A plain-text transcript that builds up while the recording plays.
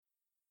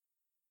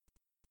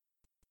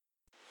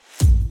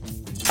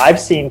I've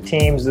seen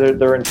teams that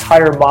their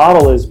entire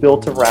model is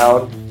built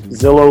around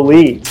Zillow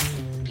leads.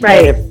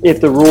 Right. And if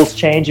the rules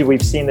change, and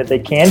we've seen that they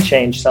can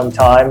change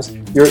sometimes,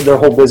 their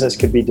whole business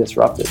could be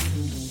disrupted.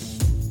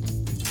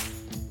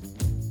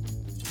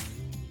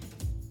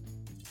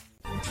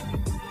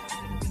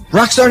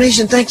 Rockstar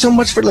Nation, thanks so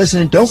much for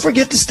listening. Don't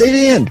forget to stay to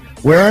the end,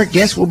 where our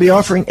guests will be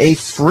offering a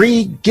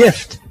free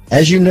gift.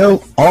 As you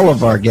know, all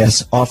of our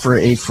guests offer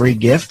a free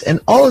gift,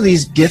 and all of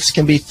these gifts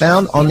can be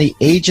found on the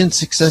Agent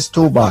Success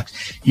Toolbox.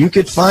 You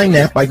could find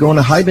that by going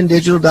to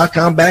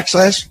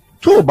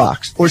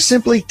hibandigital.com/toolbox, or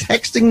simply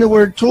texting the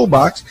word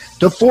toolbox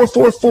to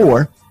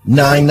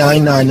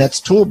 444-999. That's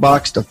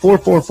toolbox to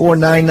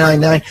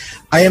 444-999.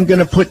 I am going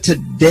to put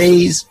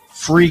today's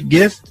free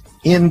gift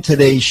in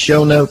today's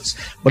show notes,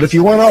 but if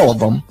you want all of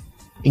them,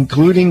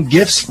 including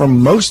gifts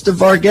from most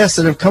of our guests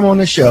that have come on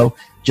the show,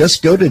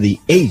 just go to the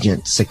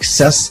Agent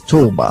Success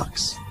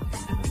Toolbox.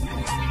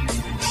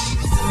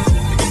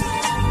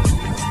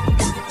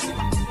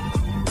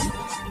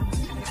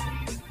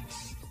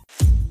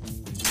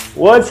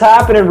 What's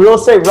happening, Real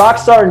Estate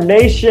Rockstar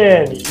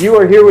Nation? You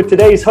are here with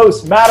today's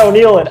hosts, Matt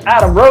O'Neill and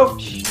Adam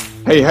Roach.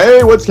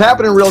 Hey, what's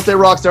happening, Real Estate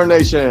Rockstar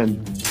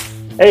Nation?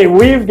 Hey,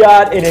 we've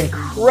got an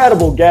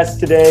incredible guest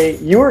today.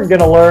 You are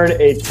going to learn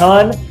a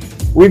ton.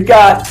 We've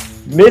got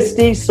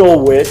Misty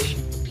Solwich.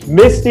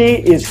 Misty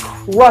is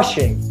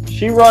crushing.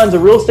 She runs a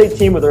real estate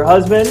team with her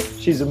husband.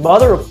 She's a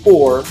mother of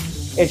 4,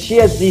 and she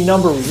has the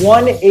number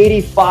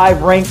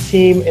 185 ranked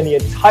team in the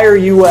entire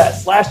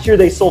U.S. Last year,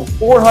 they sold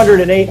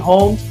 408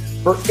 homes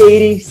for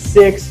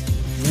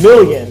 $86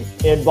 million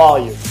in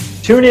volume.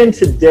 Tune in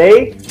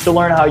today to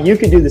learn how you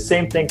can do the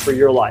same thing for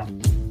your life.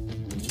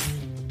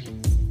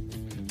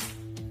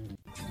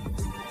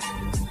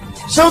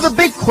 So the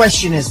big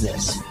question is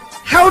this: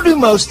 how do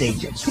most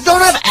agents who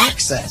don't have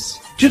access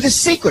to the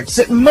secrets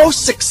that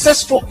most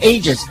successful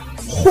agents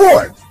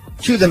hoard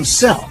to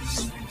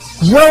themselves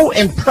grow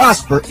and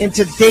prosper in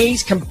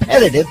today's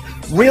competitive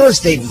real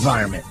estate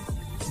environment?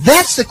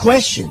 That's the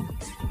question.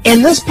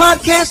 And this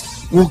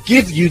podcast will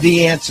give you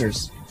the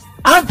answers.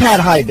 I'm Pat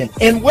Hiban,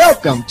 and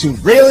welcome to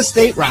Real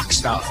Estate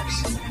Rockstars.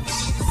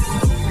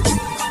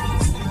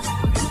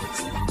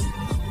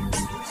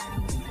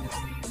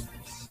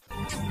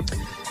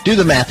 Do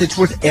the math. It's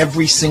worth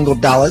every single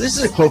dollar. This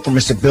is a quote from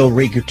Mr. Bill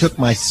Reek, who took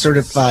my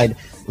certified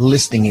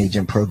listing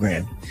agent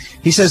program.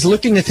 He says,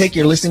 looking to take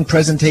your listing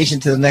presentation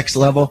to the next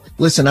level?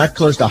 Listen, I've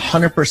closed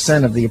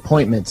 100% of the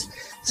appointments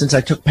since I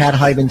took Pat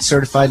Hiban's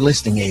certified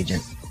listing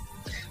agent.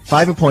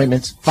 5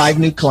 appointments, 5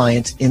 new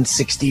clients in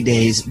 60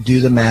 days.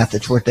 Do the math.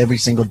 It's worth every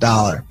single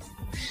dollar.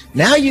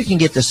 Now you can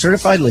get the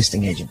certified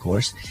listing agent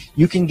course.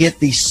 You can get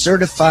the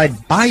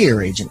certified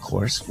buyer agent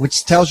course,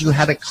 which tells you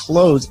how to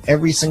close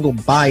every single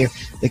buyer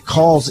that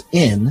calls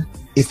in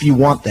if you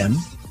want them.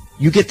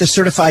 You get the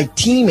certified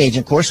team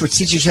agent course, which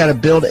teaches you how to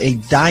build a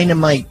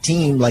dynamite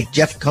team like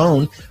Jeff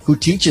Cohn, who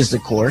teaches the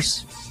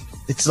course.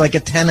 It's like a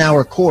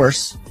 10-hour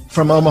course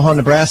from Omaha,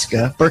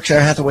 Nebraska, Berkshire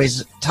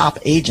Hathaway's top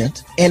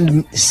agent,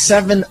 and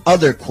 7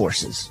 other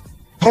courses.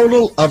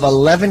 Total of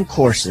 11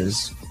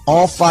 courses,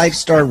 all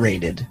 5-star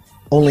rated.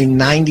 Only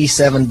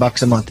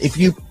 $97 a month. If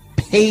you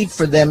paid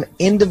for them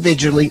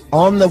individually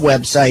on the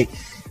website,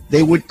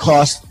 they would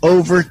cost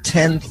over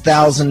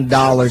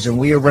 $10,000. And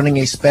we are running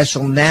a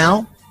special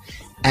now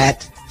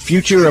at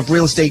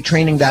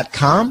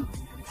futureofrealestatetraining.com,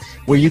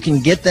 where you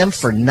can get them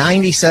for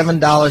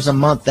 $97 a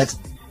month. That's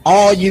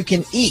all you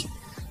can eat.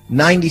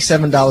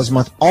 $97 a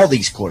month, all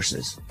these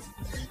courses.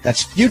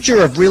 That's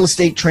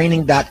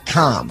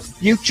futureofrealestatetraining.com.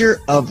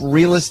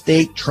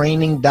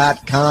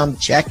 Futureofrealestatetraining.com.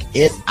 Check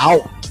it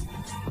out.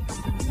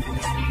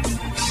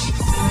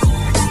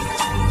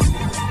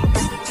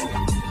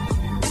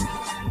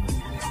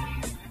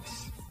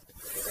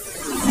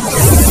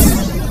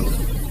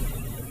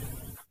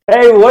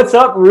 Hey, what's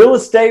up, Real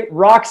Estate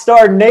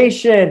Rockstar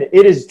Nation?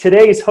 It is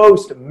today's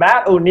host,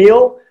 Matt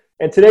O'Neill,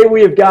 and today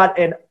we have got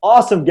an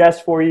awesome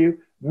guest for you,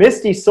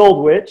 Misty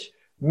Solwich.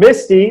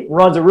 Misty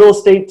runs a real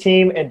estate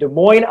team in Des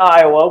Moines,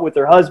 Iowa with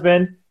her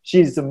husband.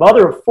 She's the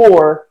mother of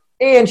 4,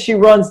 and she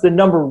runs the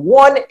number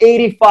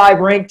 185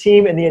 ranked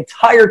team in the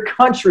entire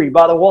country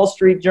by the Wall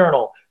Street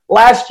Journal.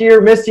 Last year,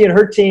 Misty and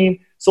her team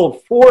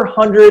sold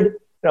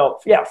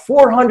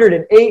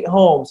 408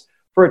 homes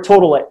for a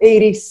total of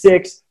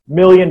 $86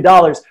 million.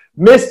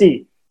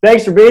 Misty,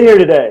 thanks for being here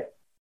today.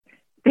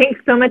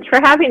 Thanks so much for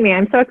having me.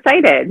 I'm so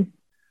excited.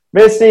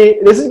 Misty,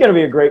 this is going to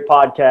be a great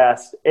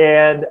podcast,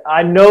 and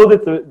I know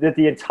that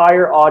the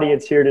entire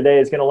audience here today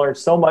is going to learn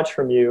so much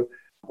from you.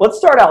 Let's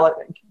start out.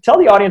 Tell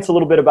the audience a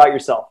little bit about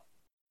yourself.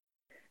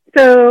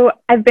 So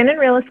I've been in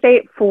real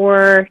estate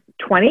for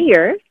 20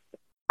 years.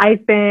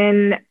 I've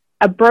been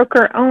a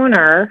broker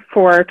owner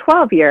for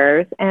 12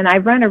 years, and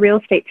I've run a real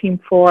estate team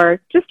for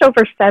just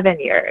over 7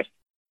 years.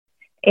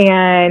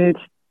 And,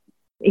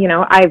 you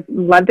know, I've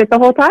loved it the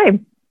whole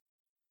time.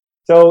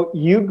 So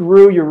you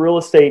grew your real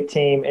estate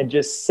team in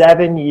just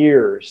 7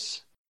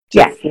 years to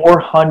Yes.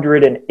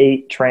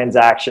 408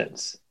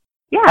 transactions.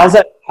 Yeah. How's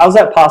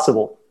that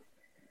possible?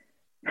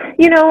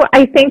 You know,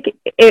 I think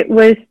it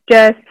was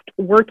just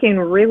working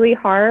really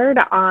hard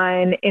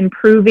on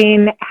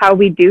improving how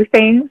we do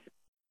things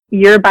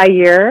year by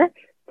year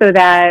so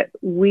that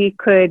we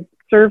could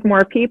serve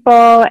more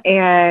people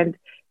and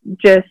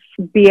just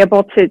be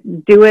able to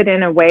do it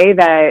in a way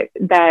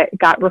that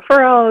got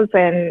referrals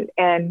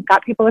and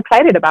got people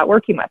excited about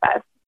working with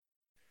us.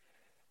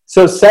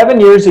 So 7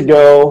 years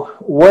ago,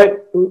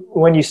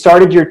 when you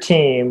started your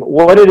team,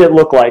 what did it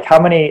look like? How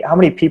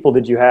many people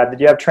did you have? Did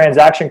you have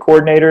transaction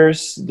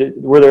coordinators?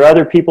 Were there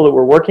other people that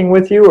were working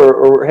with you,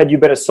 or had you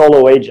been a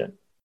solo agent?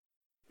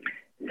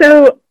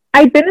 So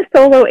I'd been a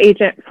solo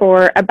agent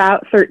for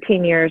about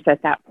 13 years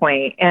at that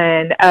point,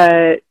 and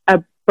a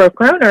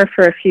broker owner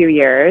for a few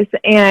years.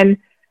 And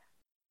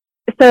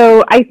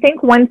so I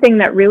think one thing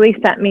that really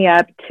set me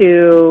up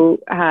to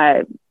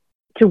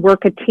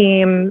work a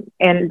team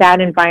in that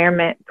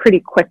environment pretty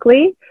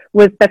quickly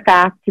was the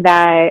fact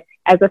that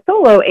as a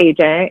solo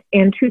agent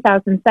in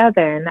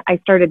 2007, I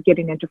started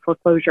getting into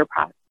foreclosure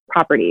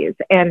properties.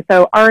 And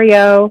so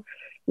REO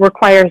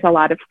requires a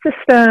lot of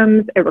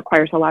systems. It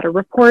requires a lot of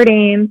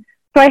reporting.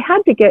 So I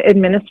had to get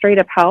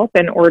administrative help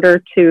in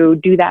order to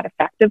do that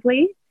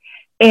effectively.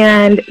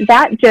 And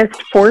that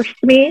just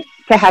forced me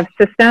to have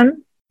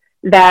systems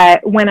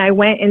that when I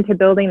went into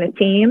building a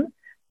team,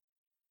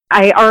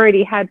 I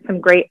already had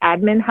some great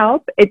admin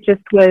help. It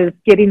just was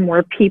getting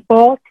more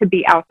people to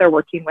be out there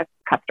working with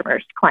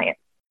customers, clients.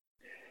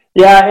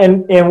 Yeah,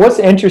 and what's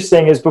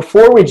interesting is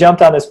before we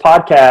jumped on this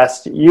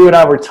podcast, you and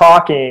I were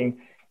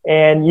talking,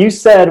 and you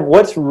said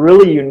what's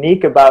really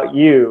unique about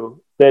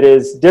you that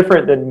is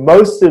different than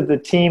most of the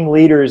team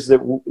leaders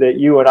that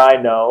you and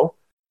I know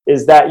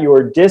is that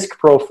your DISC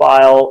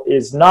profile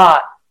is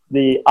not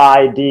the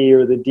ID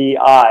or the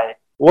DI.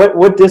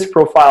 What DISC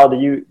profile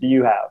do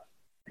you have?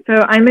 So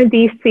I'm a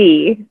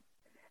DC,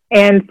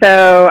 and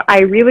so I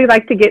really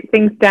like to get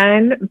things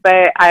done,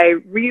 but I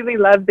really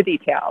love the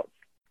details.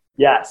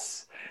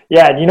 Yes.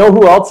 Yeah, and you know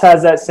who else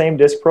has that same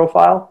DISC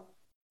profile?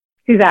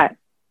 Who's that?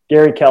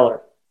 Gary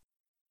Keller.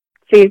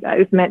 See, that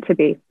was meant to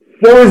be.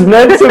 It was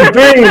meant to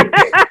be.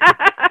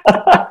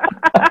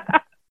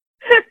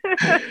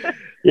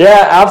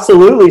 Yeah,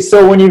 absolutely.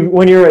 So when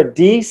you're a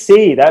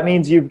DC, that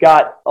means you've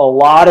got a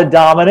lot of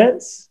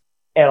dominance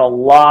and a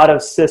lot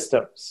of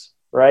systems,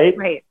 right?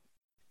 Right.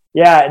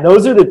 Yeah, and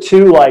those are the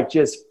two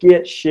just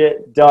get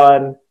shit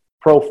done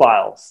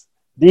profiles.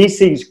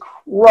 DC's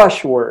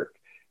crush work,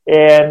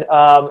 and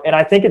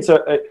I think it's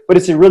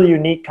a really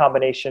unique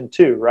combination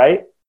too,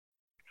 right?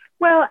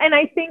 Well, and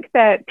I think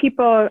that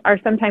people are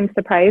sometimes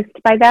surprised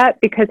by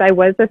that because I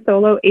was a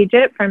solo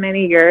agent for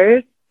many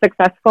years,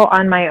 successful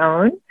on my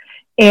own.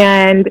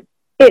 And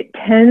it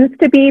tends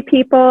to be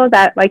people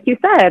that, like you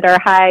said, are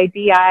high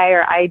DI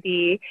or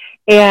ID.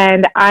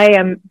 And I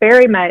am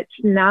very much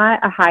not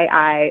a high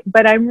I,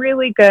 but I'm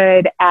really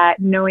good at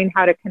knowing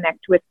how to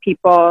connect with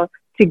people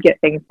to get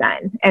things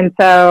done. And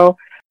so,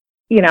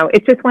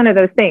 it's just one of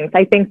those things.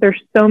 I think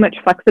there's so much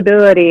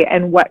flexibility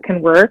in what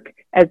can work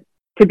as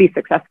to be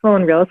successful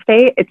in real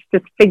estate. It's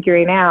just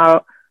figuring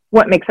out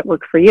what makes it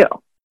work for you.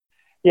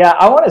 Yeah,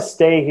 I want to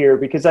stay here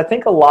because I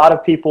think a lot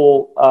of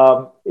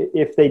people,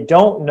 if they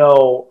don't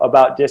know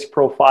about DISC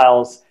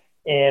profiles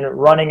and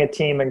running a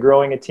team and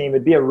growing a team,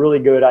 it'd be a really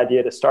good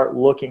idea to start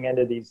looking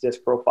into these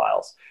DISC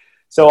profiles.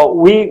 So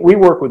we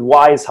work with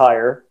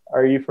WiseHire.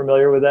 Are you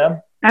familiar with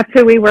them? That's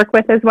who we work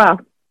with as well.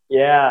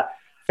 Yeah,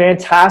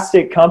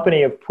 fantastic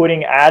company of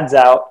putting ads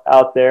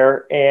out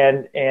there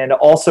and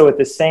also at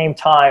the same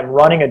time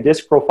running a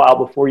DISC profile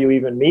before you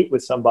even meet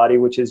with somebody,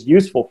 which is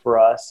useful for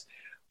us.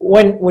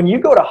 When you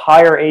go to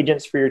hire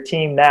agents for your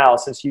team now,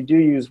 since you do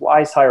use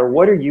WiseHire,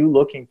 what are you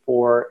looking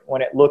for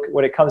when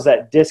it comes to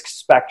that DISC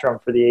spectrum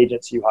for the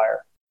agents you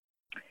hire?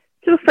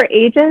 So for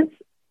agents,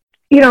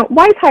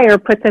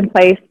 WiseHire puts in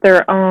place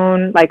their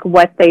own,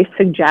 what they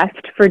suggest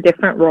for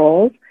different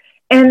roles.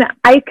 And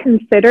I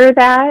consider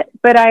that,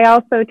 but I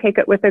also take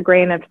it with a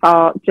grain of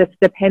salt, just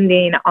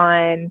depending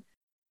on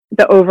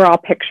the overall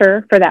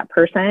picture for that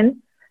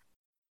person.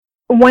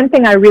 One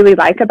thing I really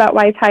like about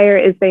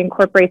WiseHire is they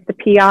incorporate the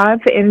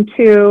PIAV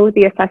into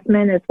the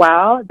assessment as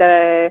well,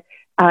 the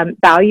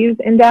values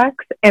index.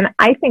 And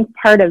I think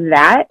part of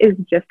that is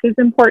just as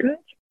important.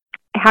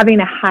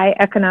 Having a high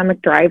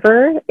economic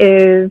driver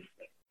is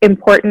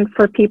important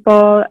for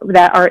people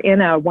that are in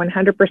a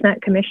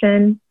 100%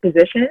 commission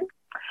position.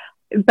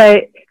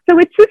 But so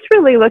it's just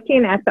really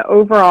looking at the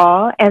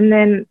overall,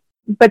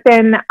 but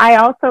then I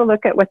also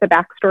look at what the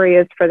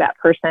backstory is for that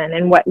person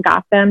and what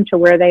got them to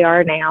where they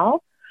are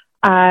now.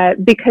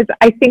 Because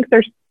I think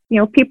there's,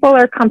 people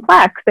are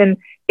complex and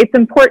it's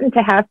important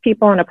to have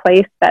people in a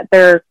place that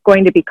they're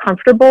going to be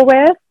comfortable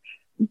with.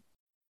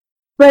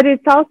 But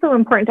it's also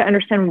important to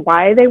understand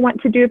why they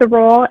want to do the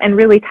role and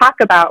really talk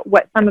about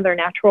what some of their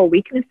natural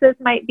weaknesses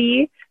might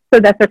be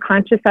so that they're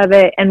conscious of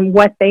it and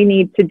what they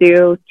need to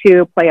do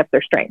to play up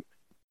their strengths.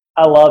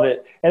 I love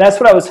it. And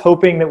that's what I was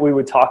hoping that we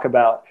would talk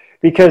about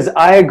because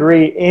I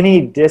agree any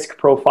DISC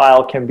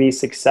profile can be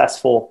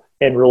successful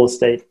in real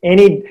estate.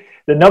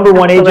 The number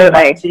one agent on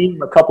my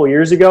team a couple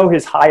years ago,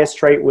 his highest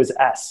trait was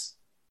S.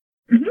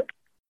 Mm-hmm.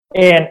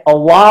 And a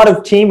lot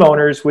of team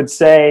owners would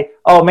say,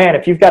 oh man,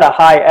 if you've got a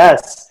high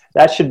S,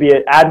 that should be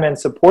an admin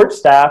support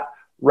staff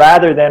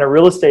rather than a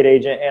real estate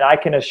agent. And I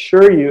can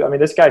assure you, I mean,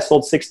 this guy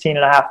sold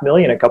 16.5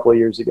 million a couple of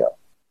years ago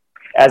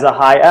as a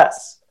high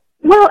S.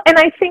 Well, and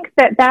I think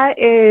that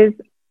is,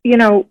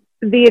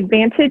 the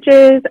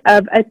advantages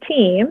of a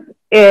team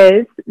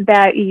is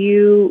that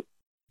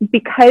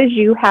because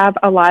you have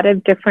a lot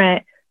of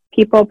different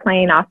people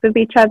playing off of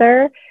each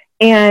other,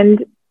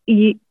 and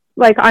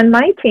like on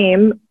my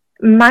team,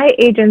 my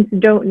agents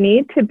don't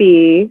need to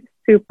be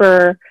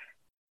super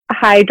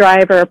high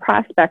driver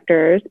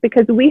prospectors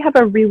because we have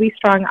a really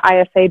strong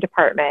ISA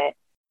department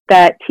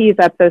that tees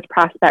up those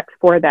prospects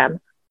for them.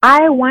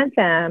 I want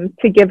them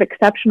to give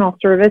exceptional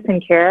service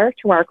and care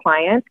to our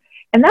clients.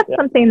 And that's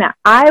something that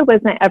I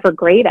wasn't ever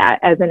great at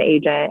as an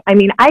agent. I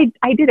mean, I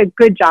did a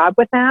good job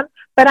with them,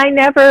 but I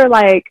never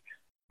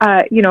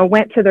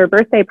went to their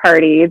birthday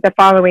party the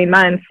following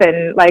month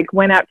and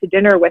went out to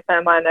dinner with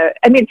them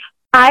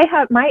I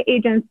have my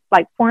agents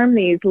form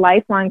these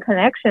lifelong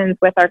connections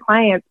with our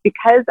clients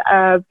because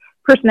of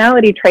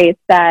personality traits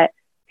that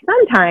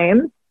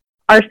sometimes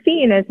are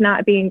seen as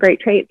not being great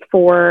traits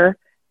for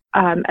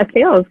a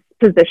sales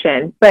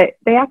position, but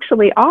they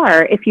actually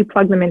are if you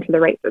plug them into the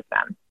right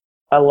system.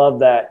 I love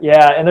that.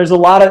 Yeah. And there's a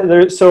lot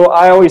of, so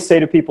I always say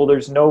to people,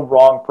 there's no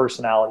wrong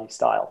personality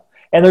style.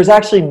 And there's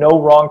actually no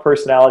wrong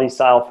personality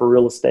style for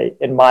real estate,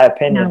 in my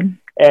opinion.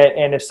 No.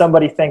 And if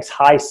somebody thinks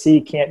high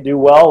C can't do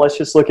well, let's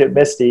just look at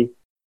Misty.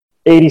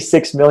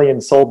 86 million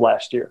sold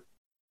last year,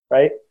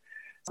 right?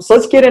 So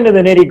let's get into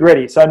the nitty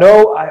gritty. So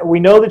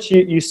we know that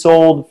you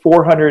sold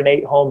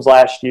 408 homes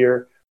last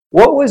year.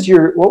 What was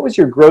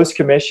your gross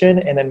commission,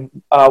 and then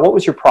what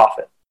was your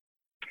profit?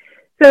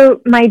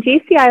 So my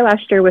GCI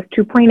last year was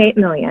 2.8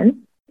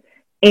 million,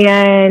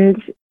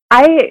 and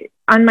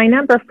on my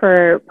number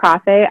for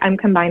profit, I'm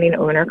combining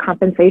owner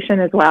compensation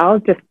as well,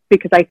 just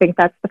because I think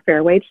that's the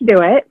fair way to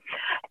do it.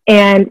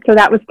 And so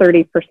that was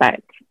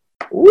 30%.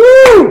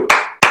 Woo!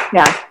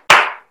 Yeah.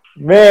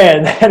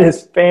 Man, that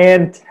is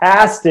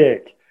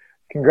fantastic.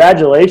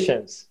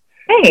 Congratulations.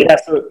 Hey. Yeah,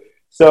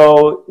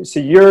 so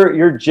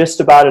you're just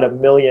about at $1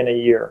 million a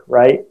year,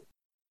 right?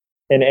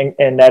 In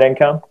net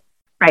income?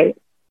 Right.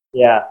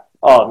 Yeah.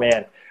 Oh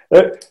man.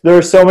 There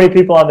are so many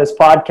people on this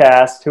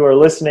podcast who are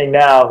listening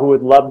now who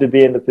would love to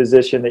be in the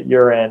position that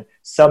you're in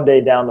someday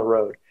down the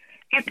road.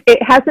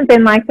 It hasn't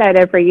been like that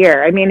every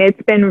year. I mean,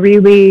 it's been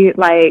really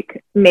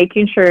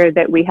making sure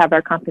that we have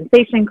our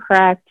compensation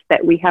correct,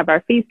 that we have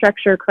our fee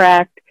structure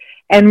correct,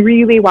 and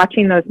really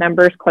watching those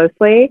numbers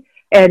closely.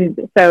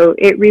 And so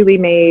it really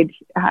made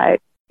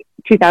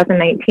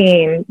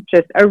 2019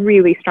 just a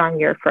really strong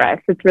year for us.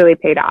 It's really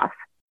paid off.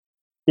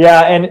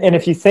 Yeah, and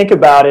if you think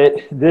about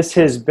it, this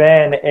has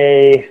been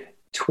a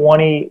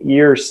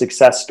 20-year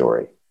success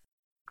story.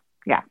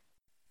 Yeah.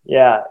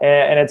 Yeah,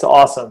 and it's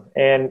awesome.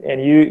 And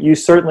you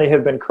certainly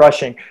have been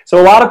crushing. So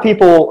a lot of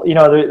people,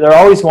 they're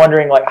always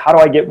wondering, how do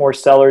I get more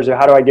sellers or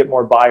how do I get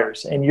more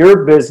buyers? In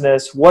your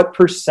business, what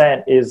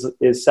percent is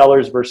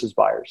sellers versus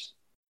buyers?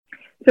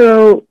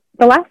 So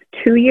the last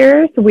 2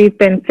 years, we've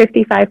been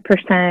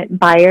 55%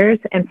 buyers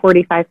and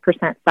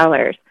 45%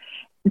 sellers.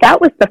 That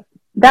was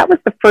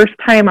the first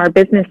time our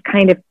business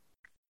kind of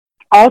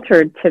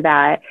altered to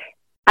that.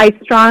 I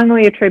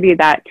strongly attribute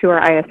that to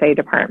our ISA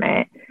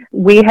department.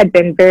 We had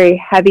been very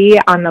heavy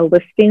on the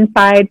listing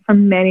side for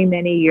many,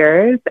 many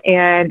years.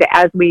 And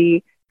as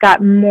we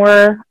got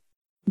more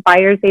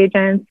buyer's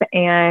agents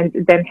and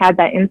then had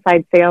that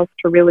inside sales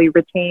to really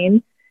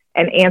retain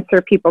and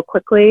answer people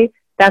quickly,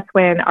 that's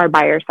when our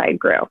buyer side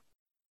grew.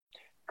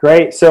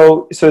 Great.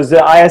 So is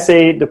the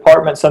ISA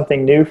department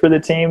something new for the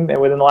team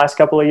within the last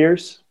couple of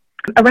years?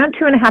 Around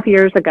 2.5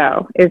 years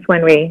ago is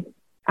when we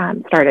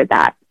started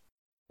that.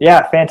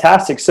 Yeah,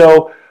 fantastic.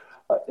 So,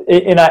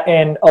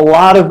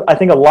 I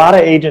think a lot of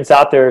agents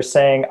out there are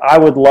saying, I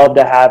would love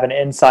to have an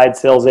inside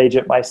sales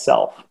agent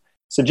myself.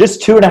 So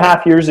just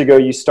 2.5 years ago,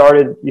 you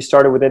started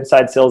with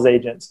inside sales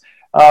agents.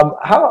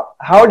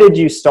 How did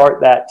you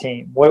start that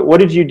team? What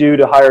did you do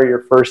to hire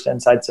your first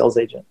inside sales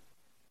agent?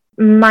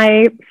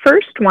 My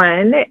first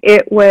one,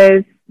 it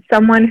was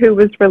someone who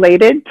was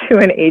related to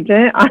an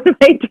agent on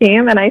my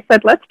team, and I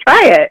said, let's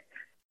try it.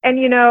 And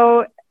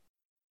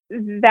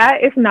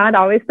that is not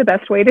always the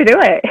best way to do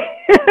it.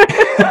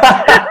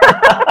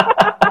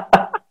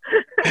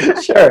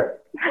 Sure.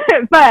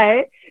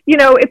 But,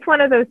 it's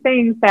one of those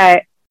things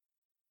that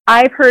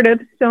I've heard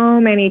of so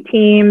many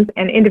teams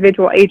and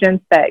individual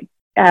agents that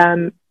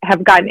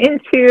have gotten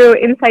into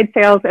inside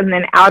sales and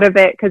then out of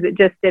it because it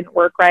just didn't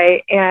work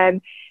right.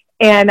 And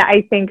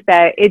I think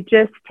that it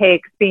just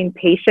takes being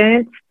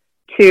patient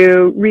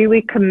to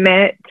really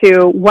commit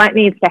to what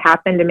needs to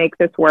happen to make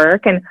this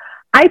work. And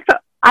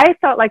I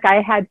felt like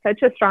I had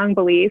such a strong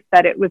belief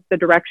that it was the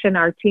direction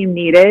our team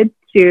needed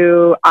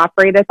to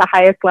operate at the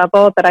highest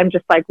level that I'm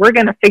just like, we're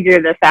going to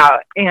figure this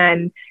out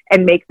and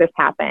make this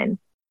happen.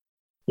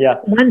 Yeah.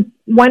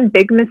 One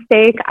big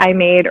mistake I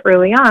made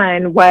early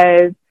on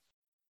was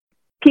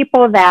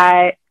people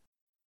that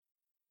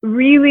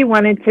really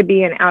wanted to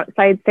be in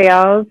outside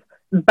sales,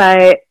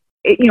 but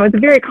it's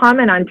very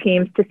common on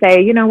teams to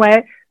say, you know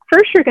what,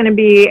 first you're going to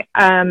be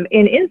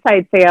in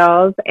inside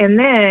sales, and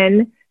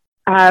then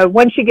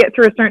once you get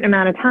through a certain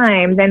amount of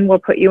time, then we'll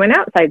put you in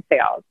outside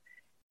sales.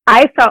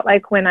 I felt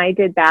like when I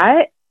did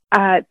that,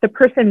 the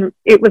person,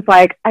 it was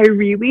like, I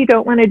really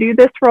don't want to do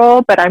this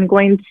role, but I'm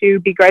going to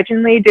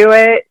begrudgingly do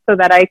it so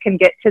that I can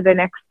get to the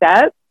next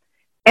step.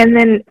 And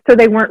then, so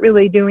they weren't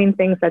really doing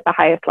things at the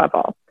highest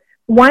level.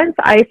 Once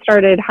I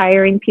started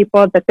hiring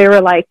people that they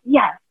were like,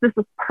 yes, this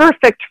is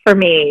perfect for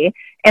me,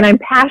 and I'm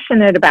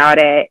passionate about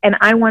it, and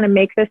I want to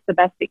make this the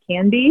best it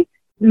can be,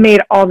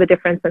 made all the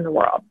difference in the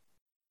world.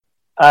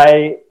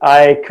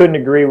 I couldn't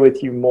agree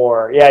with you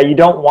more. Yeah, you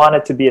don't want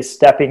it to be a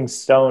stepping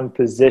stone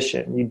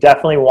position. You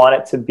definitely want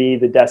it to be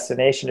the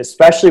destination,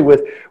 especially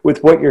with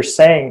what you're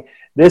saying.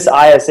 This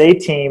ISA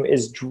team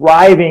is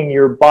driving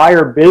your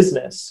buyer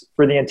business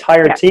for the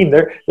entire team.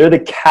 They're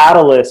the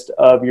catalyst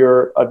of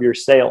your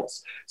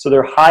sales. So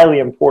they're highly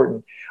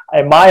important.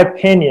 In my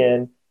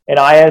opinion, an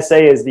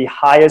ISA is the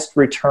highest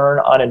return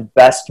on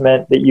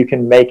investment that you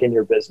can make in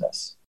your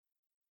business.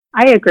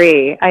 I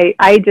agree.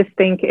 I just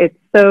think it's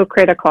so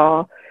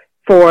critical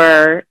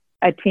for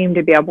a team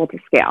to be able to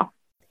scale.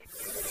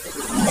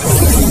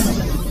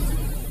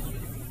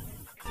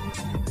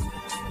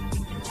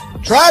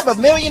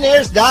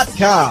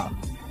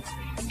 TribeOfMillionaires.com.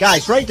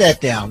 Guys, write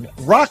that down.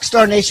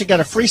 Rockstar Nation got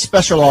a free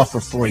special offer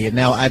for you.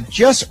 Now, I've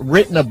just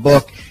written a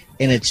book,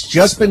 and it's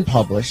just been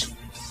published.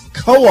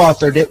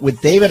 Co-authored it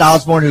with David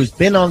Osborne, who's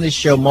been on this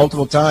show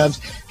multiple times.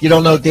 If you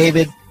don't know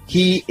David,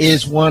 he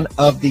is one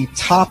of the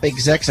top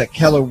execs at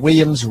Keller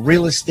Williams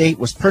Real Estate,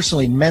 was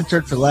personally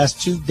mentored for the last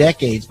 2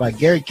 decades by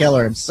Gary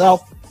Keller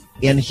himself,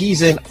 and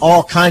he's in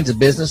all kinds of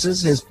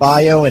businesses. His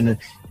bio and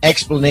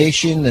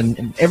explanation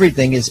and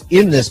everything is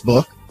in this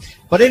book.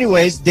 But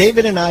anyways,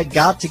 David and I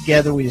got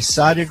together. We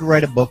decided to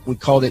write a book. We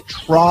called it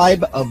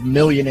Tribe of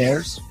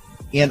Millionaires,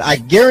 and I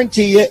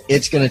guarantee you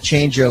it's going to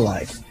change your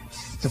life.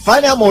 To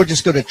find out more,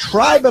 just go to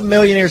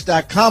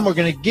tribeofmillionaires.com. We're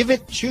going to give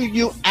it to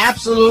you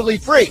absolutely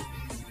free.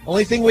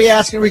 Only thing we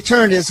ask in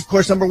return is, of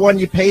course, number one,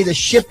 you pay the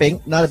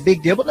shipping, not a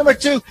big deal. But number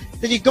two,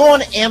 that you go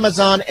on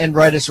Amazon and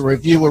write us a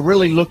review. We're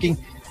really looking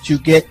to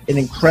get an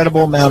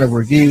incredible amount of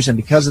reviews, and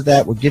because of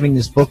that, we're giving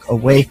this book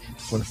away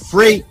for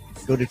free.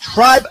 Go to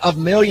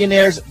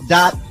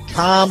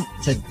tribeofmillionaires.com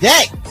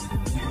today.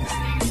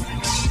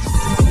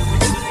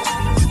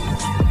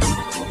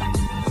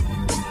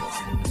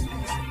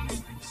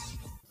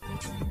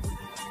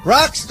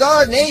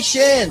 Rockstar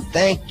Nation,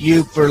 thank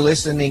you for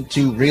listening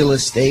to Real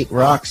Estate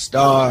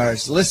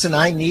Rockstars. Listen,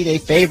 I need a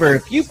favor.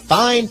 If you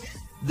find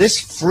this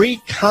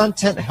free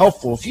content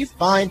helpful, if you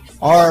find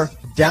our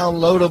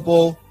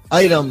downloadable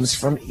items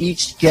from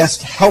each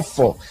guest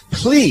helpful,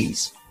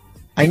 please,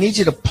 I need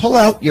you to pull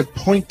out your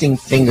pointing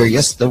finger,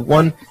 yes, the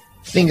one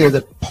finger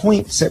that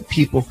points at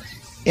people,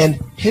 and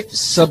hit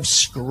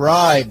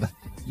subscribe.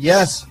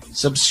 Yes,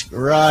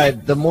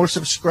 subscribe. The more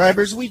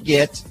subscribers we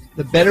get,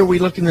 the better we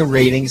look in the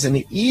ratings, and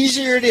the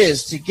easier it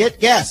is to get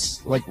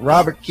guests like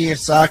Robert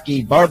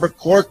Kiyosaki, Barbara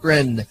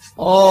Corcoran,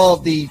 all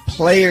the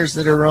players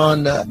that are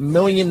on $1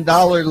 million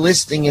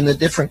listing in the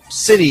different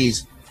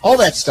cities. All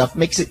that stuff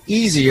makes it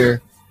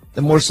easier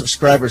the more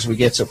subscribers we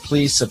get, so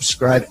please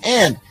subscribe.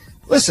 And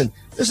listen,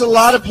 there's a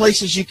lot of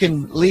places you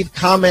can leave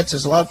comments.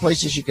 There's a lot of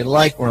places you can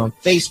like. We're on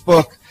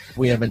Facebook.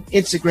 We have an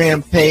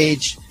Instagram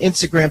page.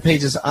 Instagram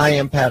page is I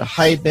am Pat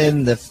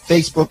Hiban. The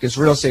Facebook is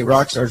Real Estate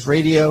Rockstars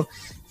Radio.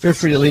 Feel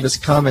free to leave us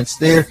comments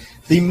there.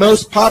 The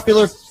most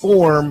popular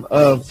form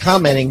of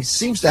commenting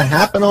seems to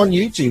happen on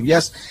YouTube.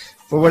 Yes,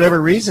 for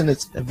whatever reason,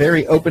 it's a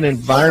very open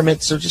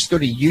environment. So just go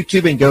to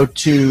YouTube and go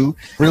to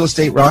Real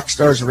Estate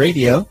Rockstars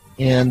Radio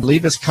and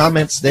leave us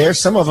comments there.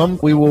 Some of them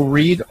we will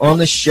read on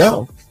the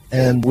show,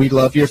 and we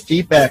love your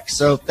feedback.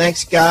 So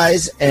thanks,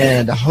 guys,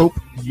 and I hope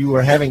you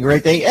are having a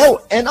great day.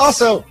 Oh, and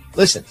also,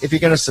 listen, if you're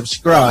going to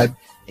subscribe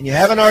and you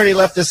haven't already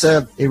left us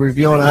a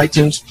review on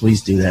iTunes,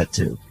 please do that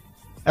too.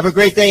 Have a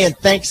great day, and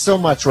thanks so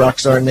much,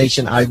 Rockstar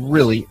Nation. I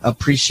really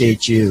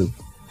appreciate you.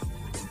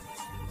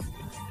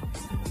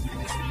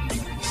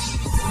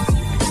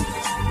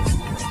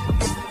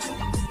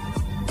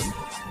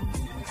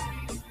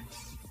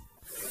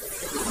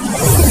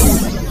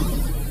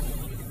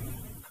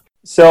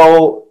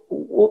 So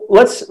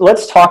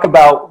let's talk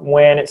about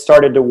when it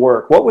started to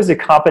work. What was the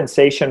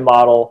compensation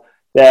model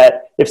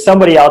that if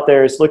somebody out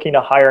there is looking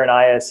to hire an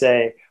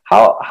ISA,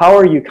 how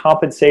are you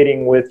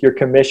compensating with your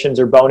commissions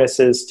or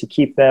bonuses to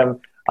keep them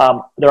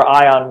their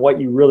eye on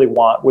what you really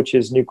want, which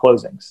is new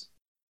closings?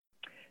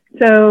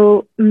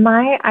 So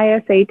my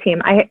ISA team,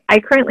 I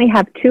currently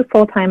have 2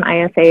 full-time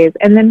ISAs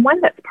and then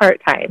one that's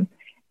part-time.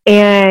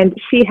 And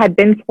she had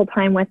been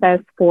full-time with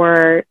us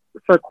for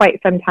quite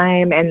some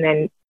time and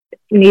then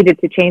needed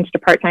to change to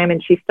part-time,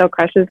 and she still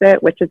crushes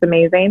it, which is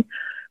amazing.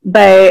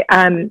 But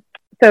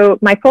so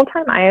my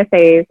full-time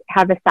ISAs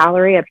have a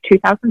salary of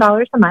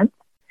 $2,000 a month.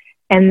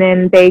 And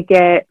then they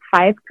get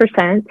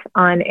 5%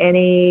 on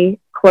any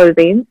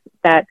closings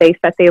that they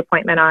set the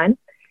appointment on.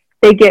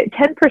 They get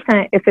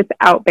 10% if it's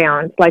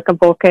outbound, like a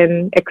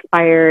Vulcan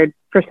expired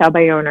for sale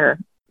by owner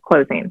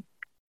closing.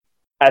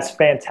 That's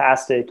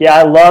fantastic. Yeah,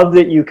 I love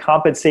that you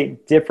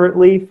compensate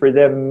differently for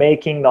them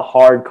making the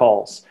hard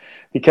calls,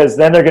 because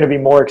then they're going to be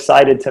more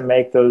excited to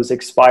make those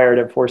expired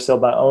and for sale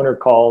by owner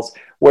calls,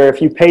 where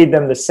if you paid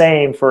them the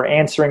same for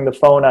answering the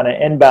phone on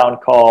an inbound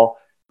call,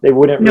 they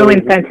wouldn't no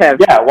incentive.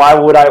 Yeah, why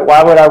would I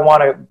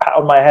want to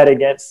pound my head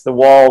against the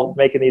wall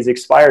making these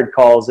expired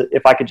calls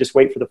if I could just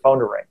wait for the phone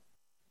to ring?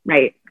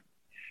 Right.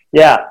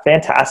 Yeah,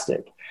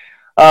 fantastic.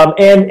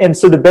 And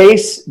so the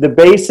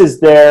base is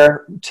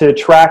there to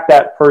track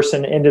that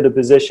person into the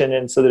position,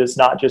 and so that it's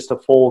not just a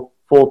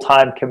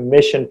full-time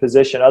commission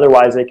position.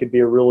 Otherwise, they could be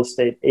a real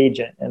estate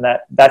agent, and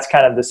that's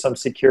kind of some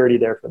security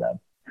there for them.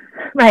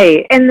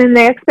 Right. And then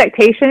the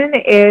expectation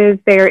is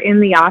they're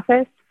in the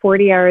office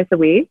 40 hours a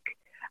week,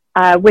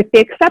 with the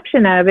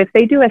exception of if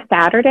they do a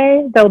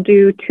Saturday, they'll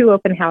do 2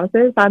 open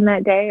houses on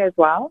that day as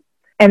well.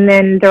 And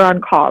then they're on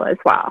call as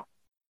well.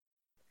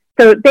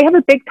 So they have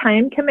a big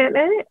time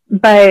commitment,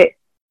 but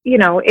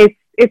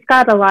it's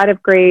got a lot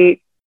of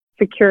great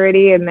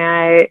security in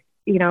that,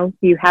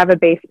 you have a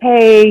base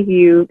pay,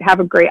 you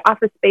have a great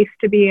office space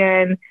to be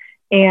in.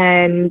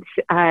 And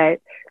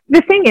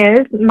the thing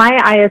is, my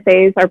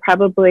ISAs are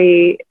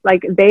probably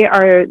they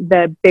are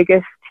the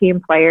biggest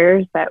team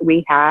players that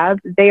we have.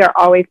 They are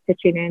always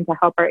pitching in to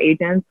help our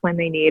agents when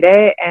they need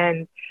it.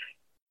 And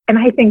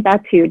I think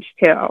that's huge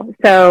too.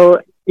 So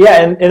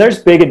yeah, and there's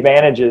big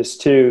advantages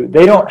too.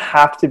 They don't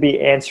have to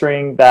be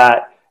answering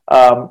that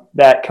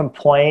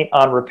complaint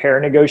on repair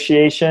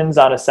negotiations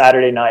on a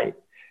Saturday night.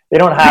 They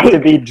don't have to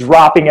be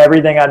dropping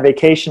everything on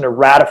vacation to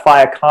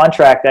ratify a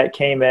contract that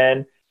came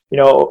in,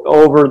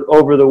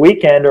 over the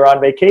weekend or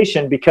on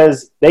vacation,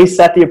 because they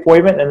set the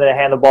appointment and then they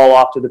hand the ball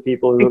off to the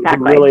people who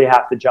really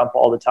have to jump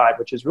all the time,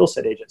 which is real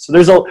estate agents.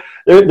 So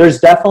there's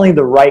definitely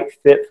the right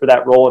fit for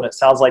that role, and it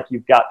sounds like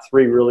you've got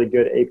 3 really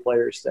good A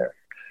players there.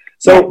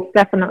 So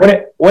yes,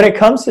 definitely. When it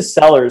comes to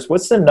sellers,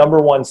 what's the number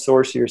one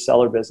source of your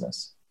seller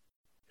business?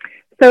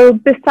 So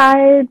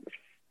besides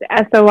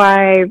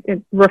SOI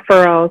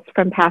referrals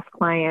from past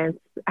clients,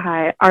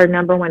 our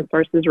number one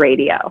source is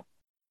radio.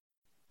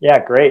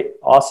 Yeah, great.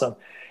 Awesome.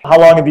 How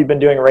long have you been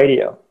doing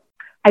radio?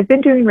 I've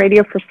been doing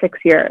radio for 6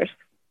 years.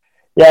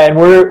 Yeah, and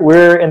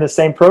we're in the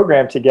same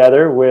program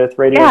together with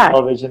radio and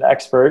television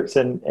experts,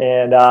 and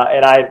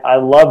I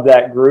love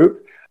that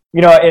group.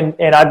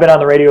 And I've been on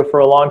the radio for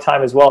a long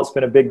time as well. It's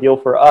been a big deal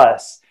for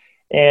us.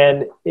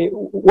 And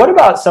what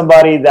about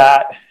somebody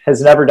that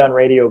has never done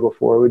radio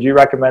before? Would you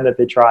recommend that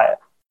they try it?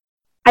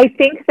 I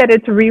think that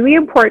it's really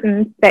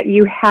important that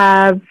you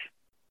have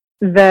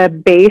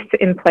the base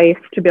in place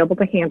to be able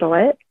to handle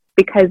it,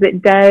 because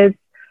it does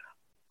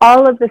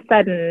all of a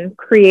sudden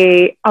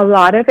create a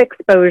lot of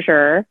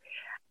exposure.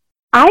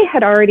 I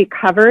had already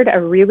covered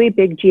a really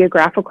big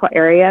geographical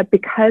area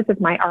because of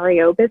my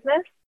REO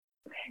business.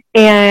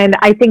 And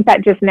I think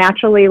that just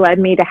naturally led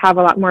me to have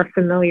a lot more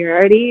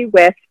familiarity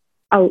with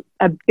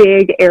a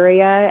big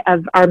area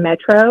of our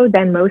metro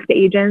than most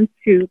agents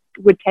who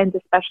would tend to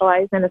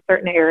specialize in a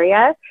certain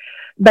area.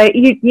 But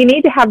you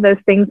need to have those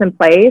things in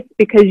place,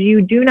 because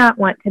you do not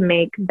want to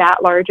make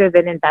that large of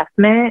an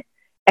investment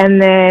and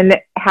then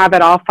have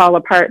it all fall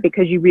apart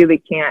because you really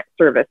can't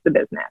service the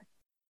business.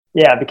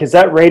 Yeah, because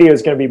that radio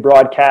is going to be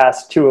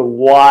broadcast to a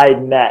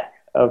wide net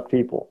of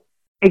people.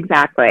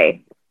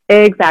 Exactly.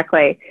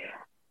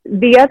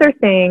 The other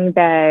thing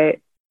that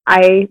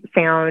I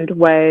found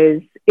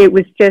was it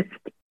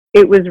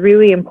was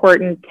really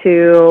important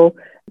to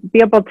be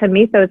able to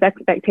meet those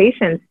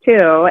expectations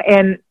too,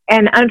 and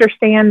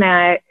understand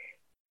that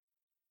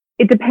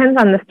it depends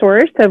on the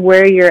source of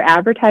where you're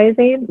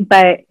advertising,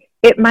 but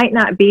it might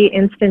not be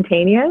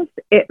instantaneous.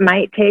 It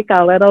might take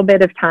a little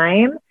bit of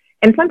time.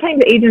 And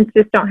sometimes agents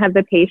just don't have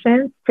the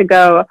patience to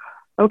go,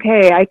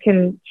 okay, I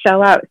can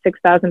shell out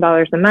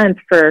 $6,000 a month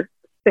for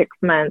 6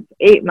 months,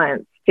 8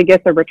 months to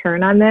get the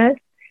return on this.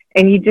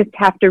 And you just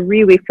have to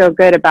really feel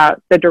good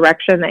about the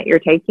direction that you're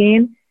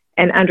taking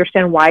and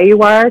understand why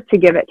you are, to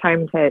give it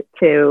time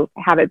to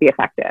have it be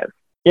effective.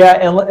 Yeah,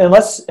 and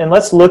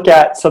let's look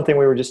at something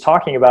we were just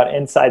talking about: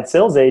 inside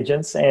sales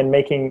agents, and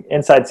making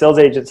inside sales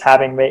agents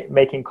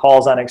making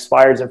calls on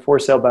expireds and for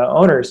sale by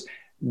owners.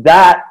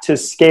 That, to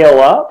scale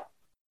up,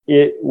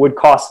 it would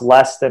cost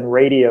less than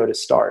radio to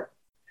start.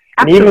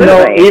 Absolutely.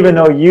 And even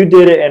though you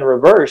did it in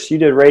reverse, you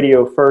did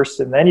radio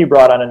first and then you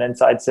brought on an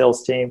inside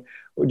sales team.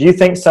 Do you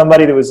think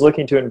somebody that was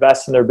looking to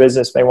invest in their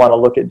business may want to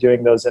look at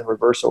doing those in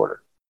reverse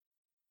order?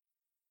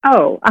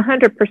 Oh,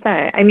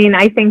 100%. I mean,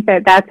 I think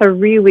that that's a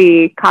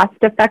really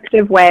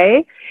cost-effective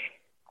way,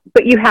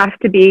 but you have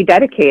to be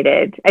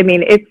dedicated. I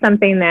mean, it's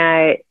something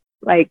that,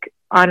 like,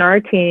 on our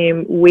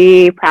team,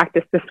 we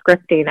practice the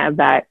scripting of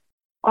that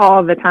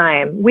all the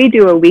time. We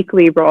do a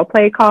weekly role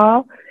play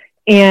call,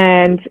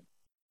 and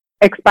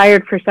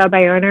expired for sale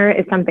by owner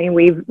is something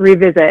we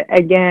revisit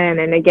again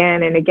and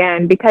again and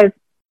again, because,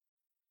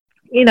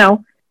 you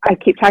know, I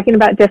keep talking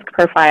about disc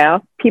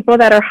profile. People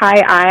that are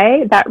high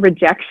I, that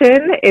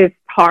rejection is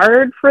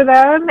hard for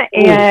them.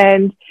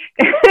 And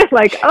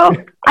like, oh,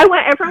 I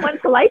want everyone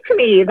to like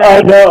me.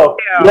 I know.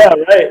 Yeah,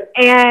 right.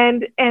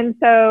 And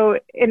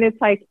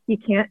it's like, you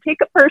can't take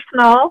it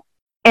personal.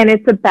 And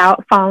it's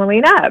about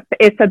following up.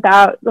 It's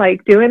about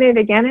like doing it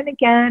again and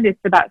again.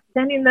 It's about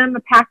sending them a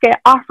packet,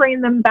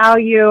 offering them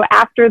value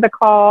after the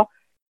call,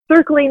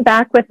 circling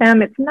back with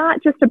them. It's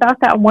not just about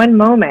that one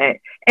moment.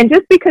 And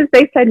just because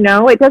they said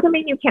no, it doesn't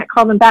mean you can't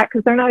call them back,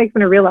 because they're not even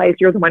going to realize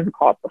you're the one who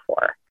called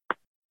before.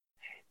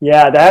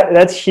 Yeah,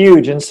 that's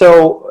huge. And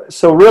so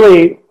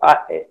really,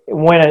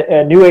 when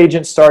a new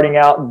agent's starting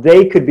out,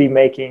 they could be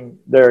making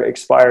their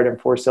expired and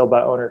for sale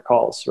by owner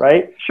calls,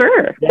 right?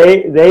 Sure.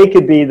 They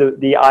could be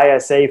the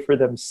ISA for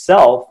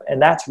themselves,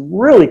 and that's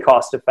really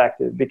cost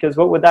effective, because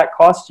what would that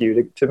cost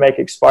you to make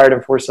expired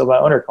and for sale by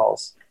owner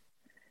calls?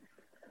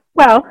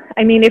 Well,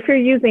 I mean, if you're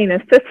using a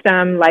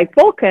system like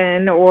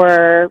Vulcan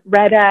or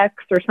RedX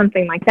or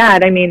something like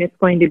that, I mean, it's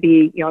going to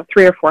be, $300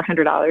 or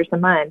 $400 a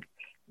month.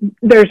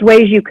 There's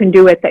ways you can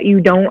do it that you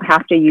don't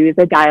have to use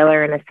a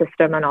dialer and a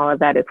system and all of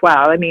that as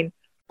well. I mean,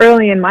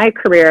 early in my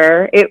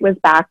career, it was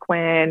back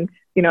when,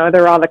 there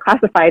were all the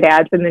classified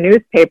ads in the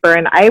newspaper,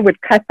 and I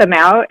would cut them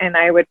out and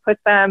I would put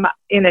them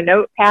in a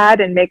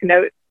notepad and make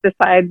notes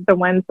beside the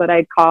ones that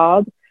I'd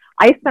called.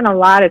 I spent a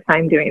lot of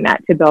time doing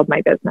that to build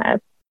my business.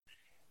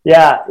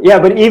 Yeah.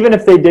 But even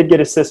if they did get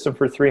a system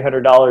for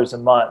 $300 a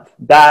month,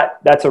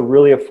 that's a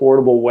really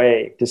affordable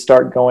way to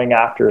start going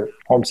after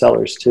home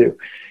sellers too.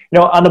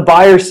 On the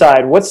buyer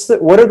side, what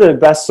are the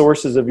best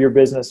sources of your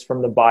business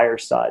from the buyer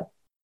side?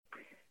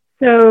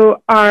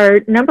 So our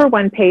number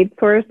one paid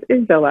source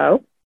is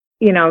Zillow.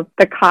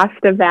 The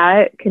cost of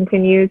that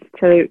continues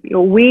to,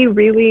 we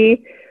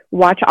really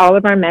watch all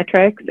of our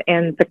metrics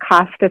and the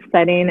cost of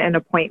setting an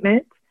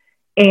appointment.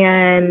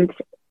 And,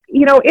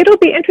 it'll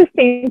be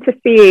interesting to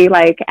see,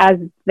 like, as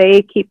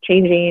they keep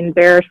changing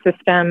their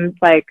systems,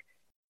 like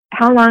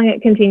how long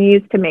it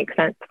continues to make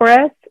sense for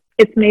us.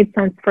 It's made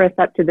sense for us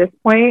up to this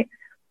point,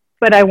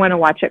 but I want to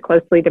watch it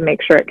closely to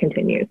make sure it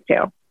continues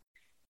to.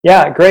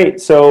 Yeah,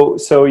 great. So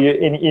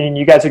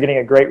you guys are getting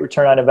a great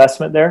return on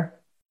investment there?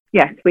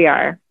 Yes, we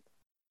are.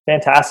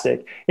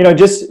 Fantastic.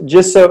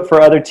 Just so for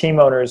other team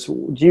owners,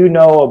 do you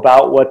know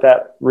about what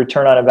that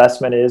return on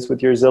investment is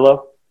with your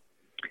Zillow?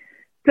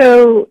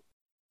 So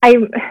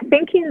I'm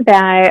thinking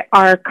that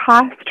our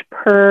cost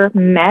per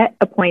Met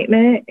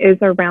appointment is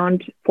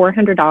around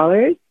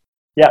 $400.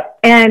 Yeah.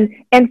 And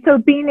so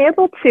being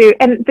able to,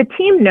 and the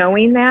team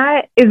knowing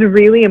that is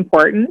really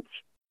important,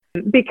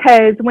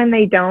 because when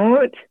they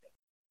don't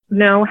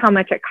know how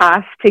much it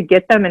costs to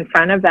get them in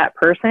front of that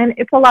person,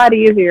 it's a lot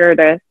easier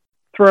to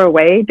throw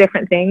away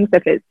different things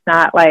if it's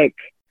not like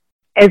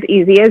as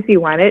easy as you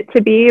want it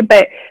to be.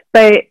 But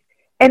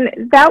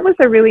and that was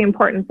a really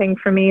important thing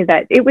for me,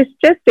 that it was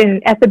just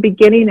at the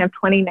beginning of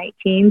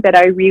 2019 that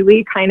I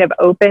really kind of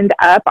opened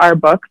up our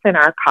books and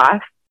our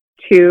costs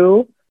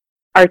to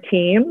our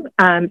team,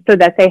 so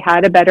that they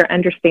had a better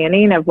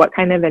understanding of what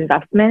kind of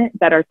investment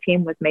that our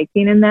team was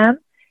making in them.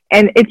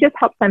 And it just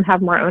helps them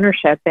have more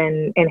ownership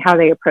in how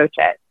they approach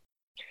it.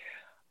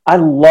 I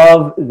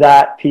love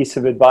that piece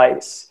of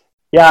advice.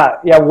 Yeah.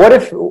 What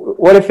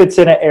if it's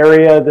in an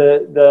area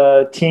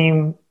the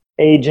team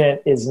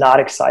agent is not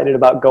excited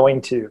about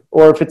going to,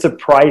 or if it's a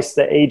price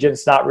the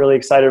agent's not really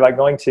excited about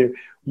going to?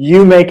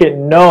 You make it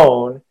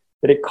known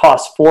that it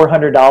costs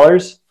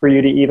 $400 for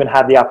you to even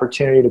have the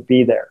opportunity to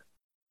be there.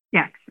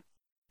 Yes.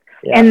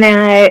 Yeah. And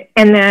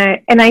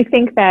I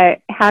think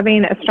that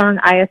having a strong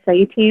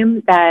ISA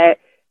team that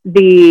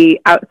the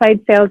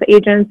outside sales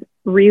agents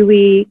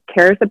really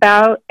cares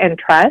about and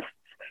trusts,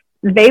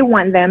 they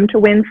want them to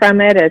win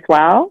from it as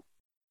well.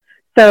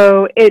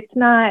 So it's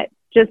not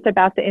just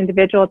about the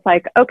individual. It's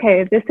like,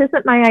 okay, this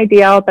isn't my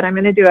ideal, but I'm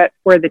going to do it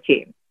for the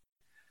team.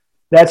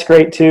 That's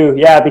great too.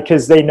 Yeah,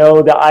 because they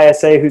know the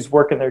ISA who's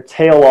working their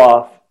tail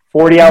off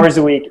 40 hours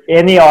a week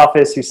in the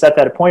office, who set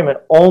that appointment,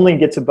 only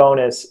gets a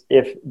bonus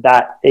if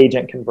that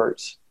agent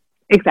converts.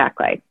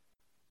 Exactly.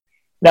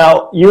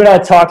 Now, you and I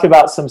talked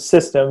about some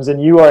systems,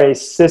 and you are a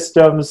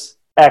systems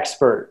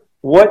expert.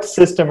 What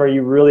system are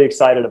you really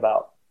excited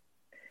about?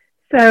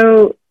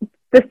 So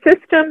the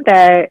system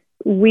that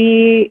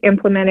we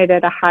implemented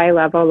at a high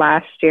level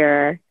last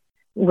year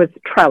was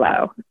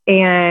Trello.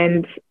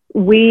 And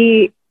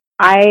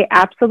I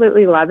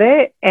absolutely love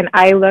it. And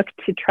I look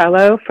to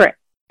Trello for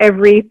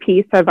every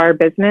piece of our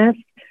business,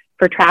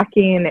 for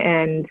tracking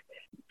and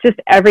just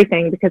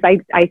everything, because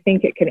I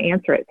think it can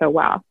answer it so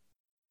well.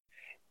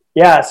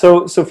 Yeah.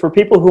 So for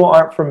people who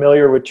aren't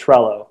familiar with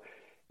Trello,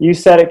 you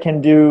said it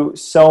can do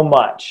so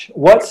much.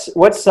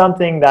 What's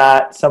something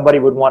that somebody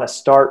would want to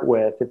start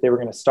with if they were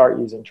going to start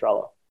using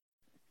Trello?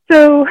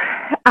 So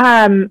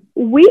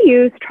we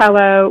use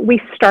Trello.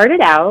 We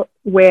started out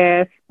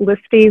with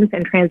listings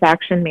and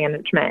transaction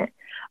management.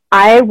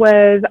 I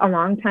was a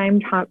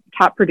longtime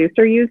top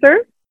producer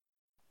user,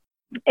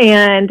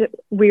 and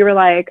we were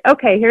like,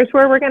 okay, here's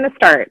where we're going to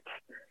start.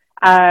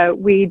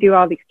 We do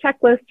all these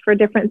checklists for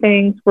different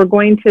things. We're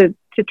going to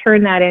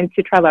turn that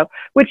into Trello,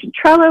 which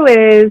Trello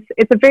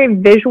it's a very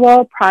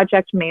visual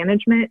project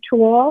management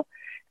tool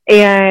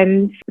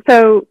And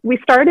so we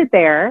started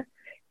there,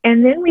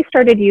 and then we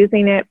started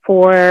using it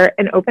for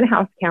an open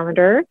house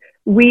calendar.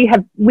 We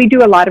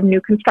do a lot of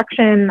new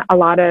construction, a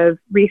lot of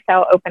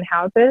resale open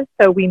houses.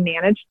 So we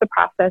manage the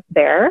process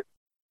there.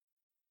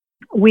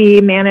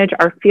 We manage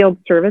our field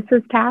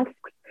services tasks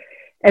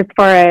as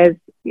far as,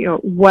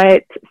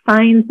 what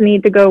signs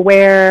need to go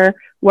where,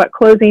 what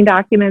closing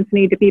documents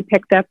need to be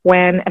picked up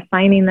when,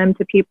 assigning them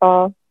to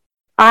people.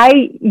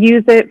 I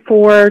use it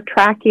for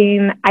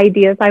tracking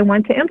ideas I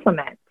want to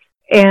implement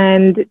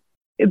and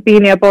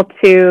being able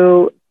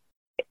to,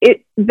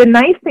 the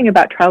nice thing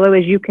about Trello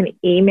is you can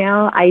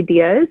email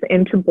ideas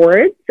into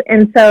boards.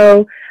 And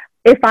so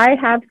if I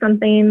have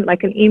something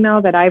like an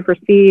email that I've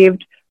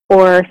received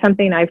or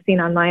something I've seen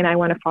online I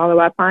want to follow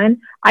up on,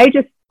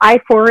 I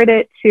forward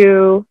it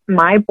to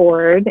my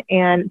board,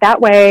 and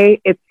that way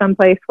it's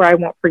someplace where I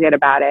won't forget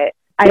about it.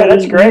 Yeah,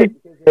 that's great.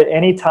 At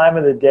any time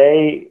of the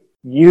day,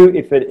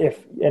 if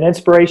an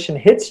inspiration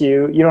hits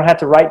you, you don't have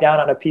to write down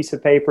on a piece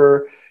of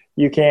paper.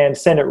 You can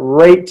send it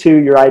right to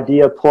your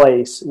idea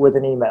place with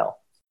an email.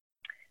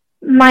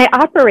 My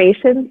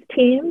operations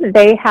team,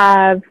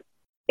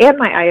 and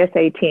my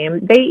ISA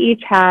team, they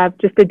each have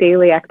just a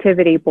daily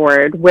activity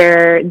board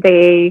where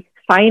they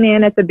sign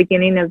in at the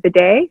beginning of the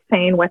day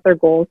saying what their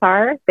goals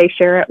are. They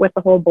share it with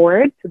the whole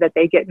board so that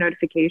they get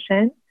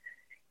notification.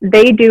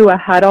 They do a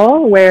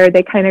huddle where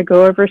they kind of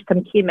go over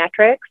some key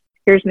metrics.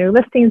 Here's new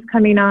listings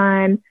coming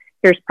on.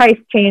 Here's price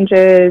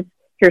changes.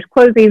 Here's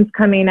closings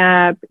coming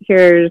up.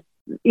 Here's,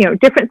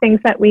 different things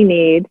that we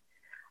need.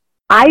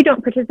 I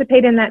don't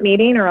participate in that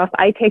meeting, or else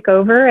I take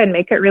over and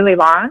make it really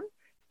long.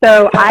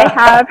 So I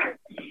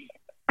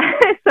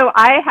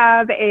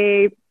have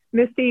a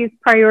Misty's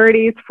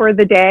priorities for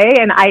the day,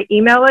 and I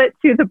email it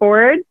to the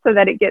board so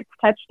that it gets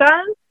touched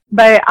on,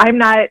 but I'm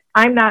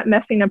not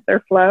messing up their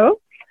flow.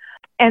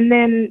 And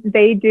then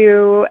they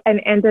do an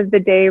end of the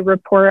day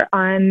report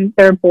on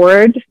their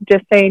board,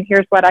 just saying,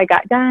 here's what I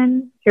got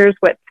done. Here's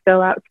what's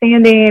still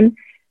outstanding.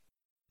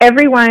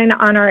 Everyone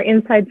on our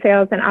inside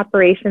sales and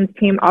operations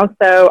team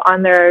also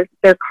on their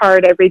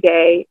card every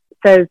day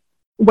says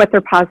what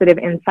their positive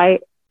insight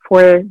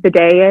for the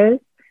day is.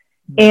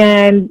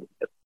 And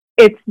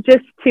it's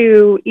just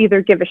to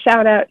either give a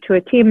shout out to a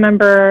team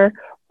member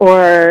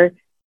or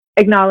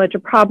acknowledge a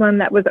problem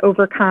that was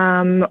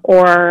overcome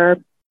or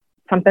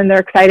something they're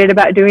excited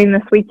about doing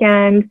this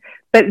weekend.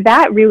 But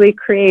that really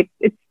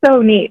it's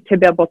so neat to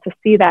be able to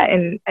see that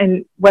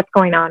and what's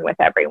going on with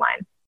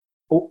everyone.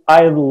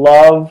 I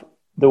love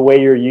the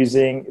way you're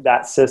using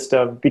that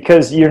system,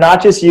 because you're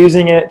not just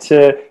using it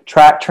to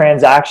track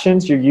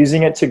transactions, you're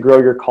using it to grow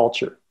your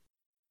culture.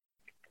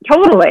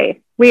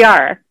 Totally. We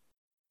are.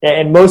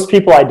 And most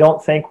people, I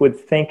don't think, would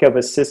think of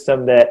a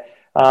system that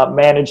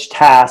managed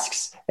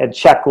tasks and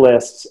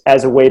checklists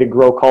as a way to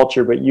grow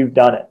culture, but you've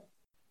done it.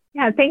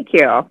 Yeah, thank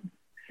you.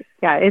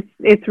 Yeah,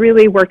 it's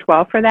really worked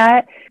well for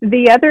that.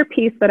 The other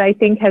piece that I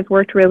think has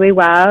worked really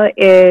well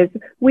is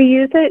we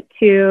use it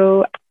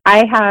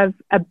I have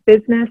a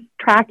business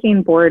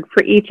tracking board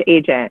for each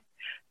agent.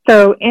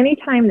 So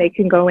anytime they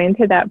can go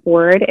into that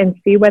board and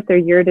see what their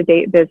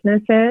year-to-date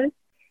business is,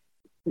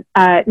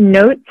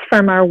 notes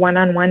from our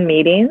one-on-one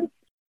meetings,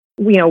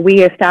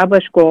 we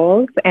establish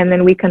goals and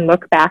then we can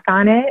look back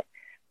on it.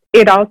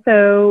 It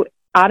also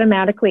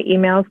automatically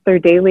emails their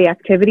daily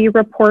activity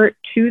report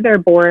to their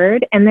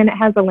board, and then it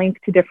has a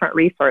link to different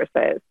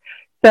resources.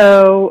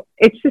 So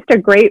it's just a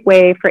great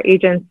way for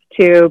agents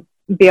to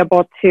be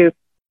able to,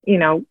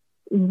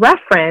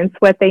 reference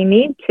what they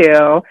need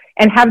to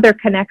and have their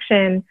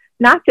connection,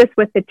 not just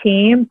with the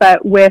team,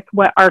 but with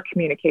what our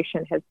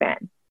communication has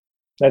been.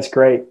 That's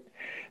great.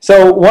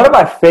 So one of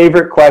my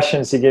favorite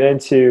questions to get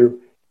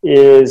into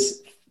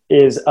is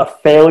a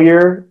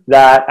failure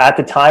that at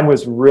the time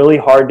was really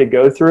hard to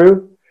go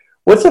through.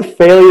 What's a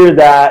failure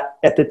that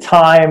at the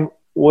time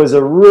was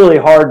a really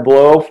hard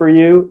blow for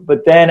you,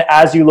 but then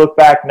as you look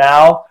back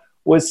now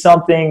was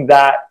something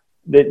that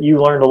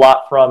you learned a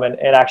lot from and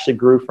actually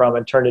grew from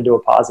and turned into a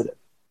positive?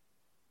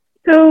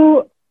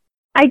 So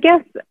I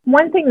guess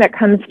one thing that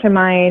comes to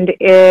mind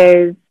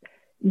is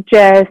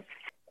just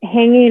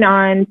hanging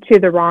on to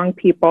the wrong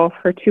people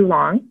for too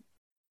long.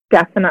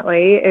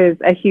 Definitely is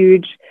a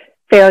huge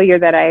failure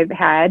that I've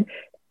had.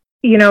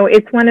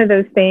 It's one of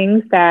those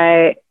things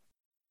that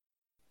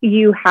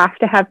you have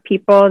to have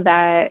people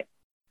that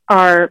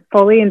are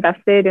fully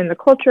invested in the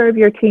culture of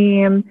your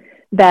team,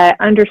 that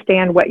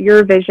understand what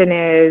your vision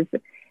is.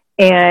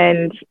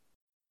 And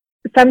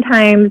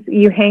sometimes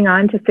you hang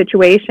on to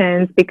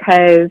situations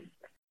because,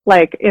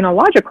 like, in a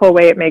logical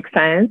way, it makes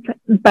sense,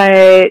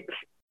 but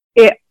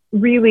it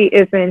really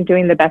isn't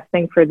doing the best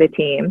thing for the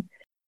team.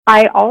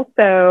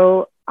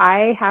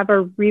 I have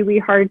a really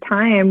hard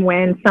time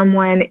when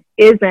someone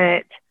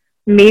isn't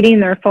meeting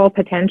their full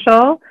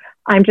potential.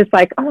 I'm just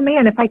like, oh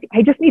man, if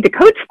I just need to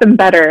coach them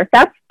better.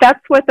 That's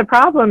what the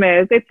problem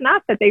is. It's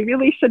not that they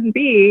really shouldn't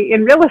be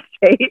in real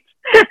estate.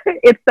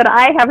 It's that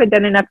I haven't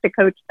done enough to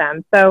coach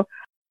them. So,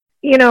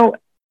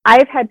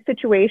 I've had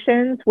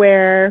situations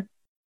where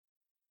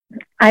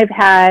I've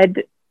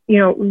had,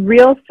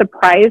 real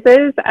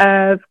surprises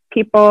of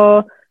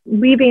people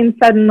leaving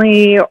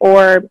suddenly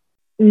or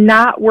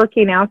not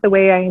working out the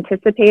way I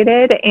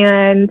anticipated.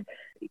 And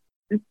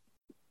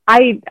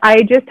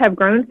I just have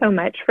grown so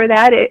much for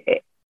that.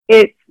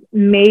 It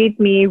made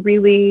me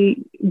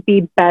really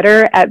be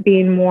better at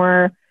being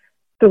more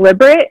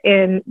deliberate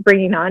in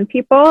bringing on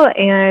people.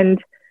 And,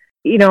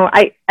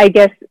 I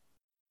guess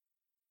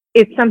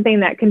it's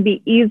something that can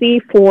be easy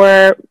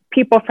for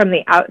people from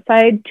the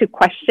outside to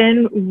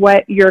question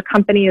what your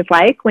company is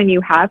like when you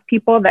have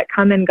people that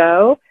come and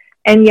go.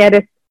 And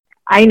yet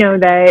I know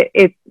that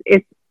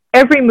it's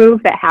every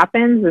move that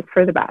happens is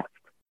for the best.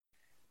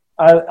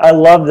 I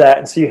love that.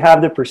 And so you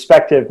have the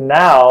perspective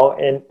now,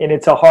 and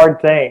it's a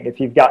hard thing. If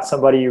you've got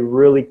somebody you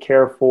really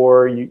care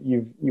for,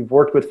 you've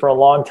worked with for a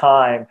long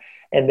time,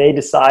 and they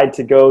decide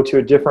to go to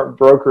a different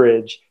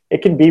brokerage,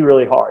 it can be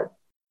really hard.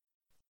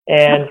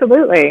 And,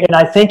 absolutely. And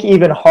I think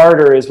even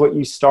harder is what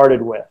you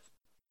started with.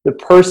 The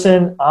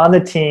person on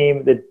the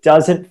team that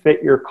doesn't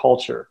fit your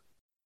culture,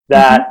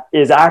 that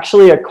is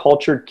actually a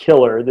culture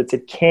killer, that's a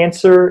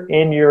cancer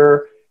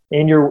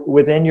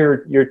within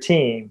your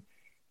team,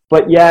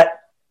 but yet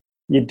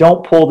you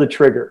don't pull the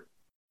trigger.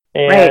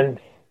 And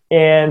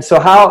so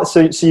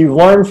you've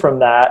learned from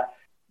that,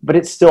 but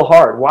it's still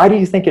hard. Why do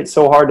you think it's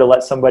so hard to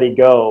let somebody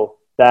go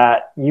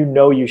that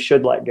you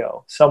should let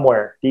go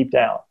somewhere deep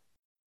down?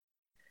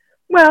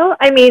 Well,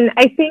 I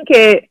think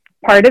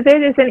part of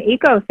it is an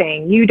ego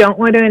thing. You don't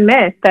want to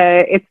admit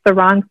that it's the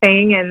wrong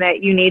thing and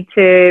that you need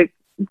to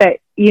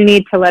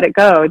let it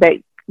go, that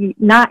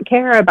not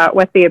care about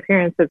what the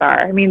appearances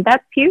are.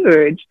 That's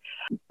huge.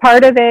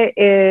 Part of it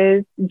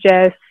is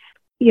just,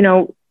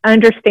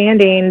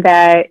 understanding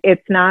that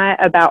it's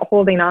not about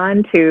holding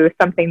on to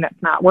something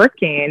that's not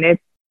working.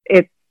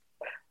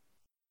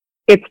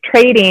 It's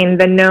trading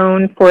the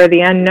known for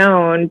the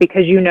unknown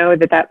because you know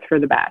that that's for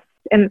the best.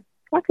 And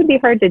that could be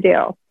hard to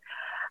do.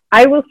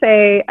 I will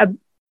say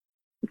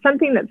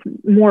something that's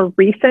more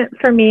recent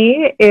for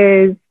me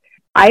is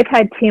I've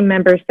had team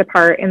members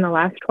depart in the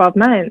last 12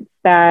 months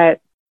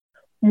that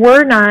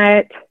were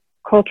not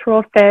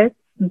cultural fits,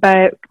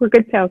 but were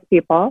good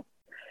salespeople.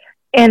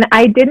 And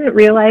I didn't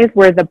realize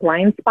where the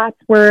blind spots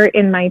were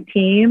in my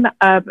team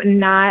of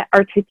not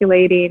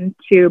articulating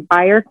to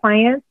buyer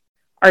clients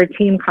our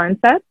team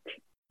concept.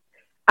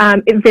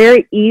 It's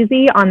very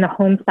easy on the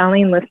home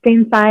selling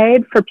listing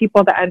side for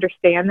people to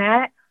understand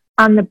that.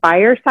 On the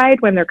buyer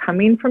side, when they're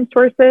coming from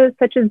sources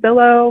such as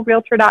Zillow,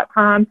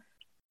 Realtor.com,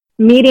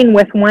 meeting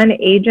with one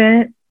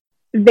agent,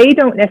 they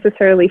don't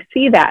necessarily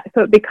see that.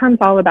 So it becomes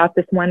all about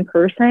this one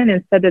person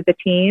instead of the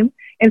team.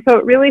 And so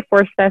it really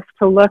forced us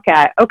to look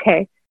at,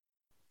 okay,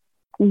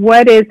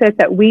 what is it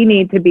that we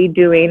need to be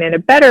doing in a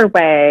better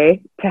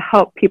way to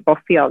help people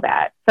feel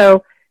that?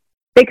 So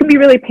they can be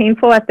really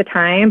painful at the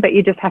time, but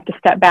you just have to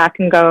step back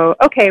and go,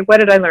 okay, what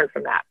did I learn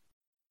from that?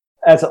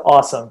 That's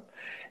awesome.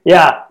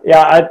 Yeah,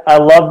 I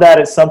love that.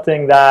 It's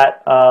something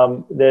that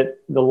that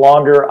the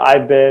longer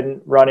I've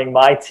been running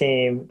my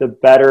team, the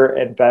better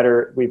and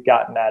better we've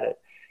gotten at it.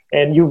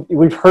 And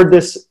we've heard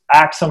this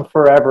axiom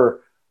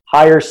forever: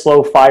 hire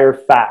slow, fire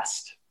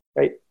fast.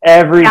 Right?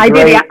 I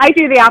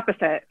do the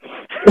opposite.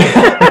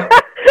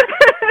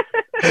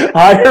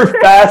 Hire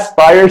fast,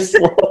 fire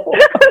slow.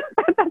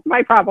 That's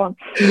my problem.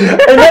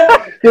 And then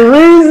the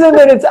reason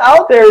that it's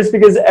out there is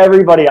because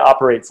everybody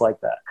operates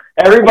like that.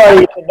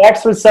 Everybody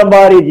connects with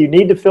somebody. You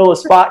need to fill a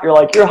spot. You're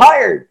like, you're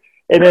hired.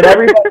 And then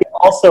everybody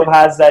also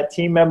has that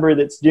team member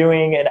that's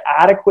doing an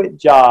adequate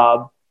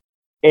job.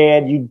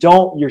 And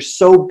you're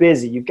so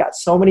busy. You've got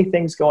so many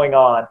things going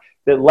on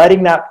that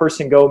letting that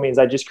person go means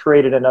I just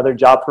created another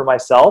job for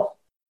myself.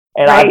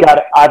 And right.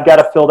 I've got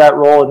to fill that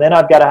role. And then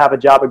I've got to have a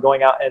job of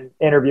going out and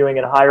interviewing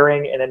and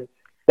hiring. And then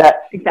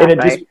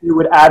and it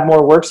would add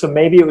more work. So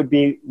maybe it would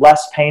be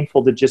less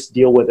painful to just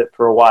deal with it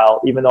for a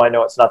while, even though I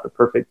know it's not the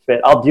perfect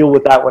fit. I'll deal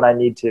with that when I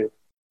need to.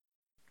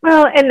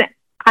 Well, and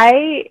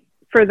I,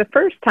 for the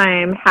first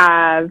time,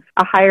 have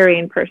a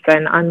hiring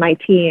person on my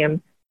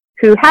team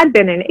who had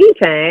been an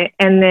agent,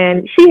 and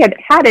then she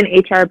had an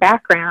HR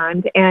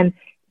background, and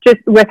just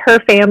with her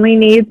family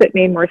needs, it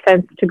made more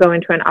sense to go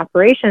into an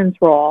operations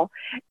role.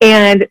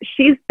 And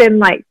she's been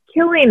like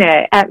killing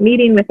it at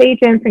meeting with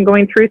agents and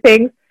going through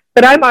things.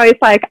 But I'm always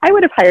like, I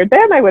would have hired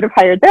them.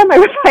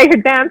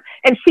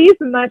 And she's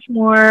much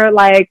more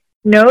like,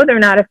 no, they're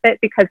not a fit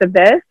because of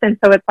this. And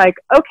so it's like,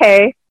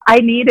 okay, I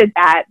needed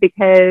that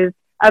because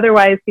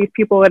otherwise these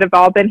people would have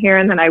all been here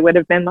and then I would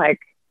have been like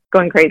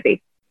going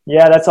crazy.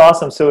 Yeah, that's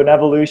awesome. So an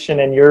evolution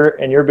in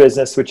your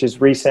business, which is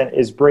recent,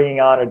 is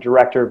bringing on a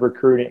director of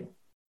recruiting.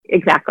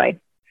 Exactly.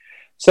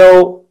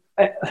 So,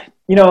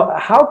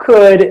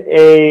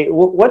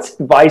 what's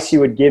advice you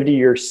would give to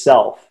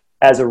yourself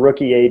as a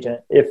rookie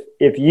agent?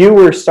 If you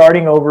were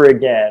starting over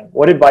again,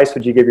 what advice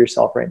would you give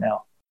yourself right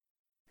now?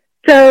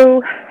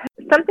 So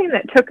something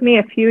that took me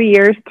a few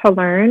years to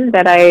learn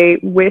that I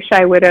wish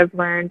I would have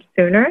learned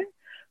sooner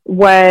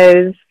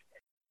was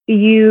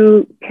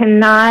do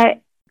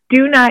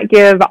not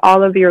give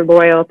all of your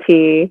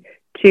loyalty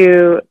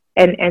to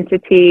an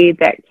entity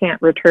that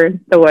can't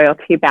return the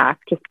loyalty back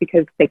just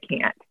because they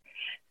can't.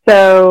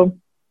 So,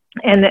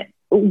 and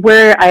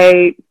where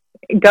I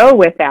go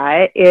with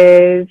that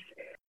is,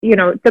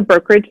 the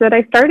brokerage that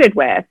I started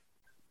with,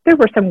 there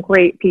were some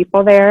great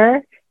people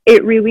there.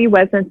 It really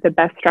wasn't the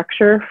best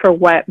structure for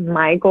what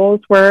my goals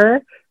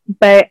were,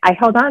 but I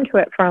held on to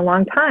it for a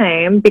long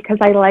time because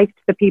I liked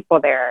the people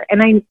there.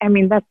 And I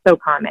mean, that's so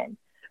common.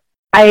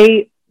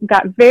 I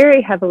got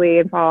very heavily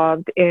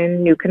involved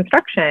in new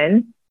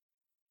construction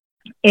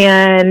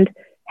and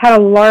had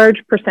a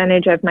large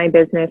percentage of my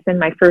business in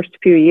my first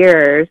few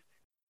years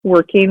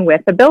working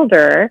with a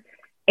builder,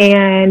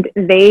 and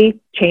they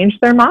changed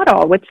their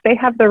model, which they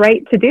have the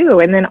right to do.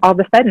 And then all of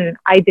a sudden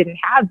I didn't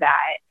have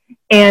that.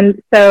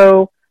 And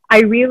so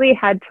I really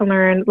had to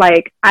learn,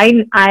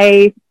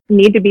 I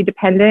need to be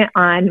dependent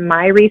on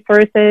my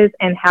resources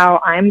and how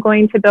I'm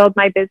going to build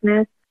my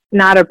business,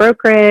 not a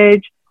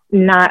brokerage,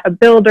 not a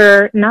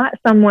builder, not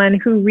someone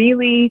who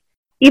really,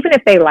 even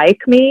if they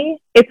like me,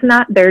 it's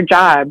not their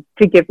job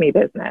to give me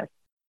business.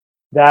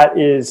 That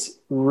is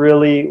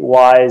really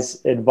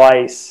wise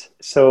advice.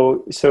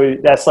 So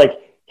that's like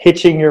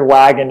hitching your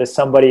wagon to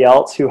somebody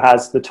else who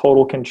has the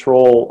total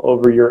control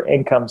over your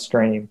income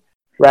stream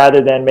rather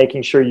than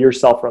making sure you're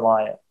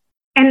self-reliant.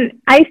 And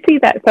I see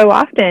that so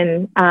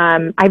often.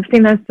 I've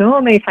seen that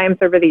so many times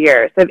over the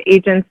years of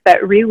agents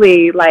that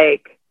really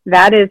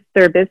that is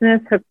their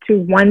business hooked to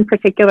one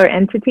particular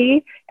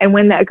entity. And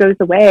when that goes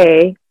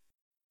away,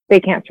 they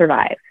can't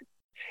survive.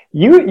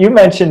 You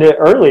mentioned it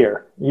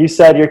earlier. You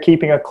said you're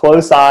keeping a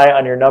close eye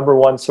on your number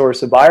one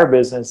source of buyer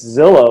business,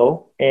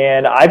 Zillow.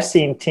 And I've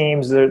seen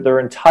teams that their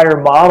entire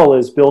model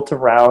is built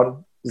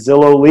around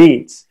Zillow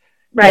leads.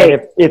 Right.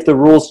 And if the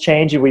rules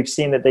change, and we've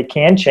seen that they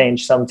can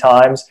change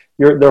sometimes,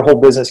 their whole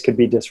business could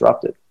be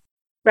disrupted.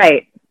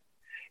 Right.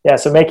 Yeah.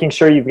 So making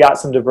sure you've got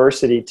some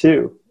diversity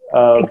too.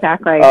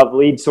 Of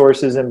lead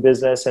sources in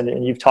business.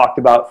 And you've talked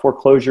about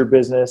foreclosure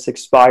business,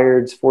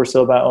 expireds, for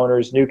sale by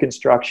owners, new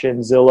construction,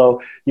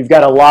 Zillow. You've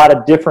got a lot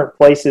of different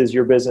places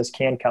your business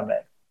can come in.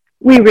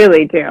 We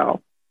really do.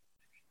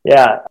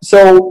 Yeah.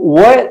 So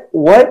what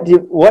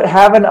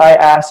haven't I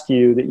asked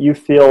you that you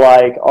feel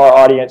like our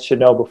audience should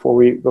know before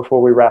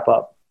we wrap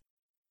up?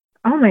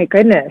 Oh my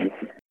goodness.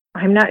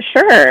 I'm not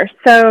sure.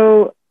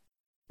 So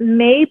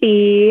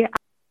maybe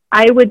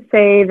I would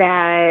say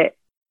that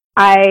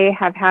I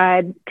have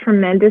had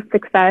tremendous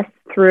success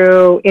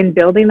in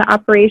building the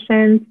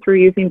operations through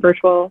using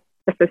virtual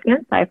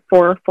assistants. I have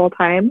 4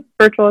 full-time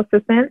virtual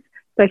assistants.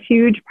 It's a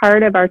huge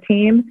part of our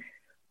team.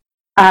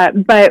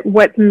 But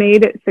what's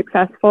made it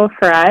successful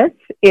for us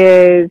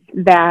is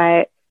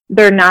that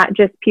they're not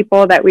just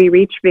people that we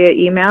reach via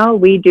email.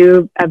 We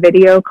do a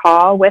video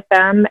call with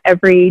them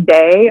every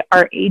day.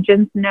 Our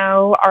agents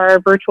know our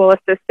virtual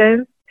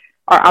assistants.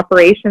 Our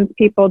operations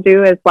people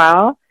do as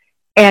well.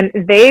 And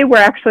they were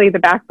actually the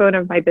backbone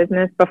of my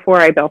business before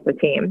I built the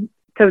team.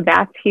 So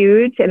that's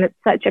huge. And it's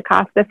such a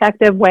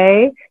cost-effective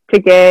way to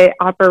get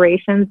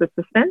operations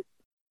assistance.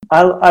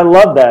 I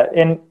love that.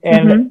 And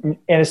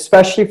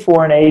especially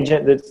for an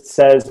agent that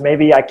says,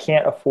 maybe I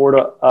can't afford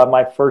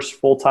my first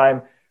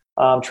full-time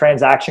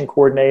transaction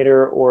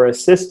coordinator or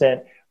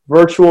assistant,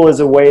 virtual is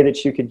a way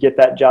that you could get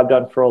that job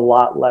done for a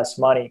lot less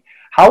money.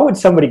 How would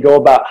somebody go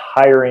about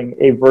hiring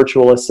a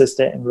virtual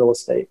assistant in real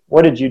estate?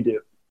 What did you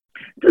do?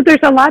 So there's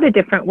a lot of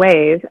different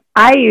ways.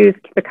 I used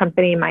the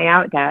company My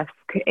Outdesk,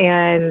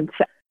 and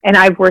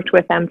I've worked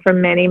with them for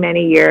many,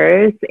 many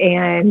years.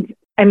 And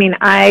I mean,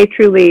 I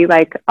truly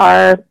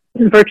our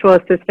virtual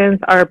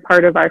assistants are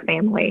part of our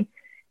family.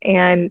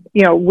 And,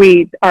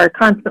 we are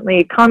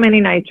constantly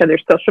commenting on each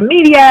other's social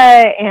media,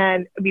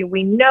 and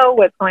we know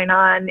what's going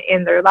on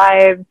in their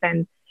lives.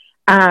 And,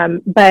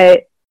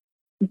 but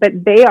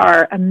they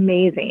are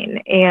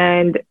amazing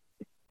and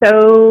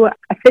so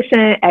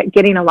efficient at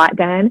getting a lot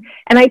done.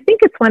 And I think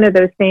it's one of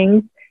those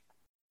things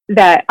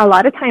that a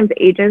lot of times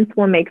agents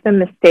will make the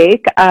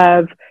mistake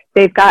of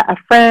they've got a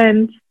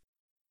friend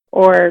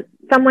or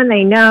someone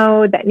they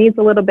know that needs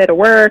a little bit of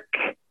work.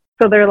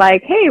 So they're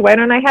like, hey, why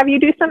don't I have you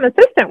do some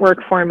assistant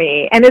work for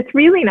me? And it's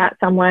really not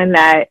someone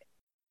that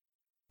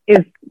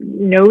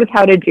knows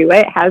how to do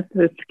it, has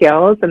the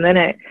skills, and then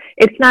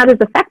it's not as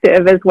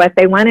effective as what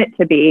they want it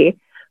to be.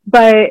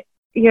 But,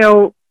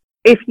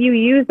 if you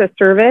use a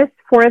service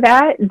for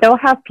that, they'll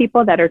have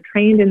people that are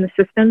trained in the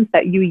systems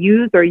that you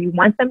use or you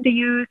want them to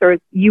use or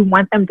you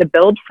want them to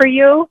build for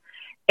you.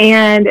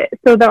 And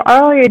so they're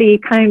already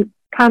come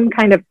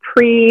kind of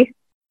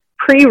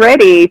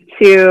pre-ready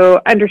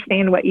to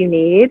understand what you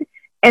need.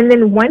 And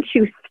then once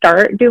you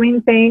start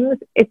doing things,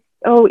 it's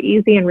so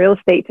easy in real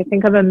estate to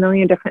think of a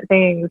million different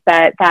things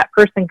that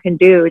person can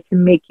do to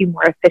make you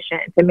more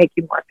efficient, to make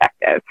you more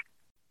effective.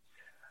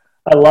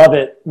 I love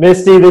it.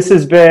 Misty, this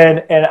has been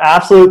an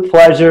absolute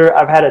pleasure.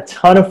 I've had a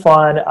ton of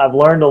fun. I've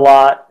learned a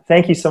lot.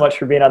 Thank you so much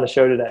for being on the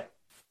show today.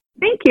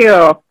 Thank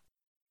you.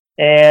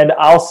 And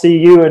I'll see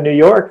you in New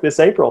York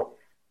this April.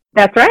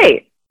 That's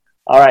right.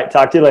 All right.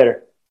 Talk to you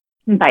later.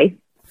 Bye.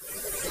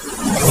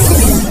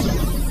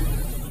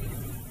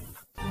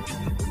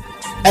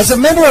 As a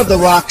member of the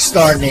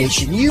Rockstar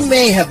Nation, you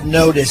may have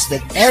noticed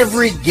that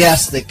every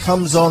guest that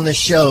comes on the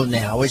show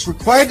now is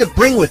required to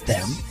bring with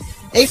them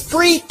a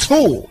free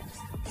tool,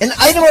 an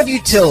item of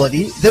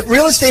utility that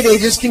real estate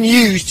agents can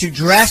use to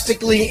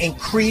drastically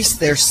increase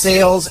their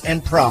sales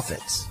and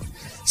profits.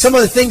 Some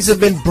of the things that have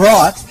been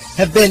brought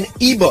have been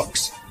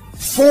ebooks,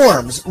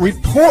 forms,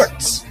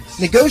 reports,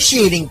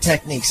 negotiating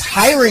techniques,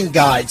 hiring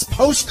guides,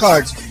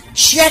 postcards,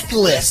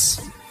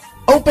 checklists,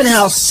 open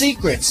house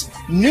secrets,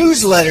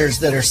 newsletters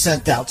that are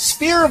sent out,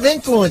 sphere of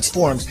influence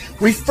forms,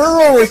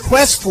 referral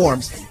request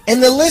forms,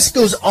 and the list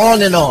goes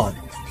on and on.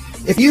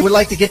 If you would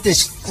like to get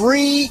this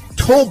free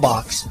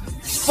toolbox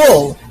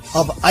full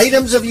of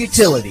items of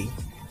utility,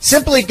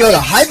 simply go to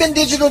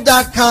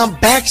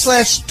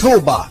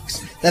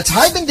hibandigital.com/toolbox. That's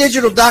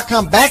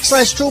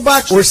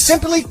hibandigital.com/toolbox, or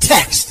simply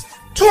text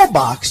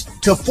toolbox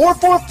to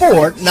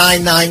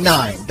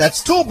 444-999.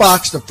 That's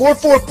toolbox to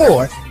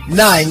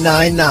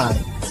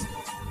 444-999.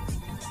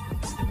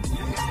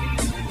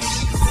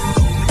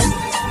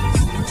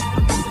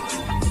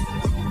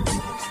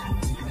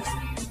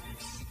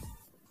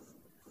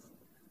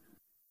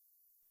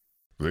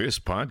 This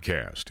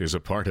podcast is a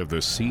part of the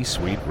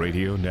C-Suite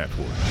Radio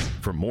Network.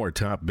 For more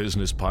top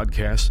business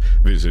podcasts,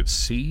 visit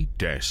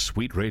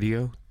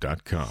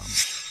c-suiteradio.com.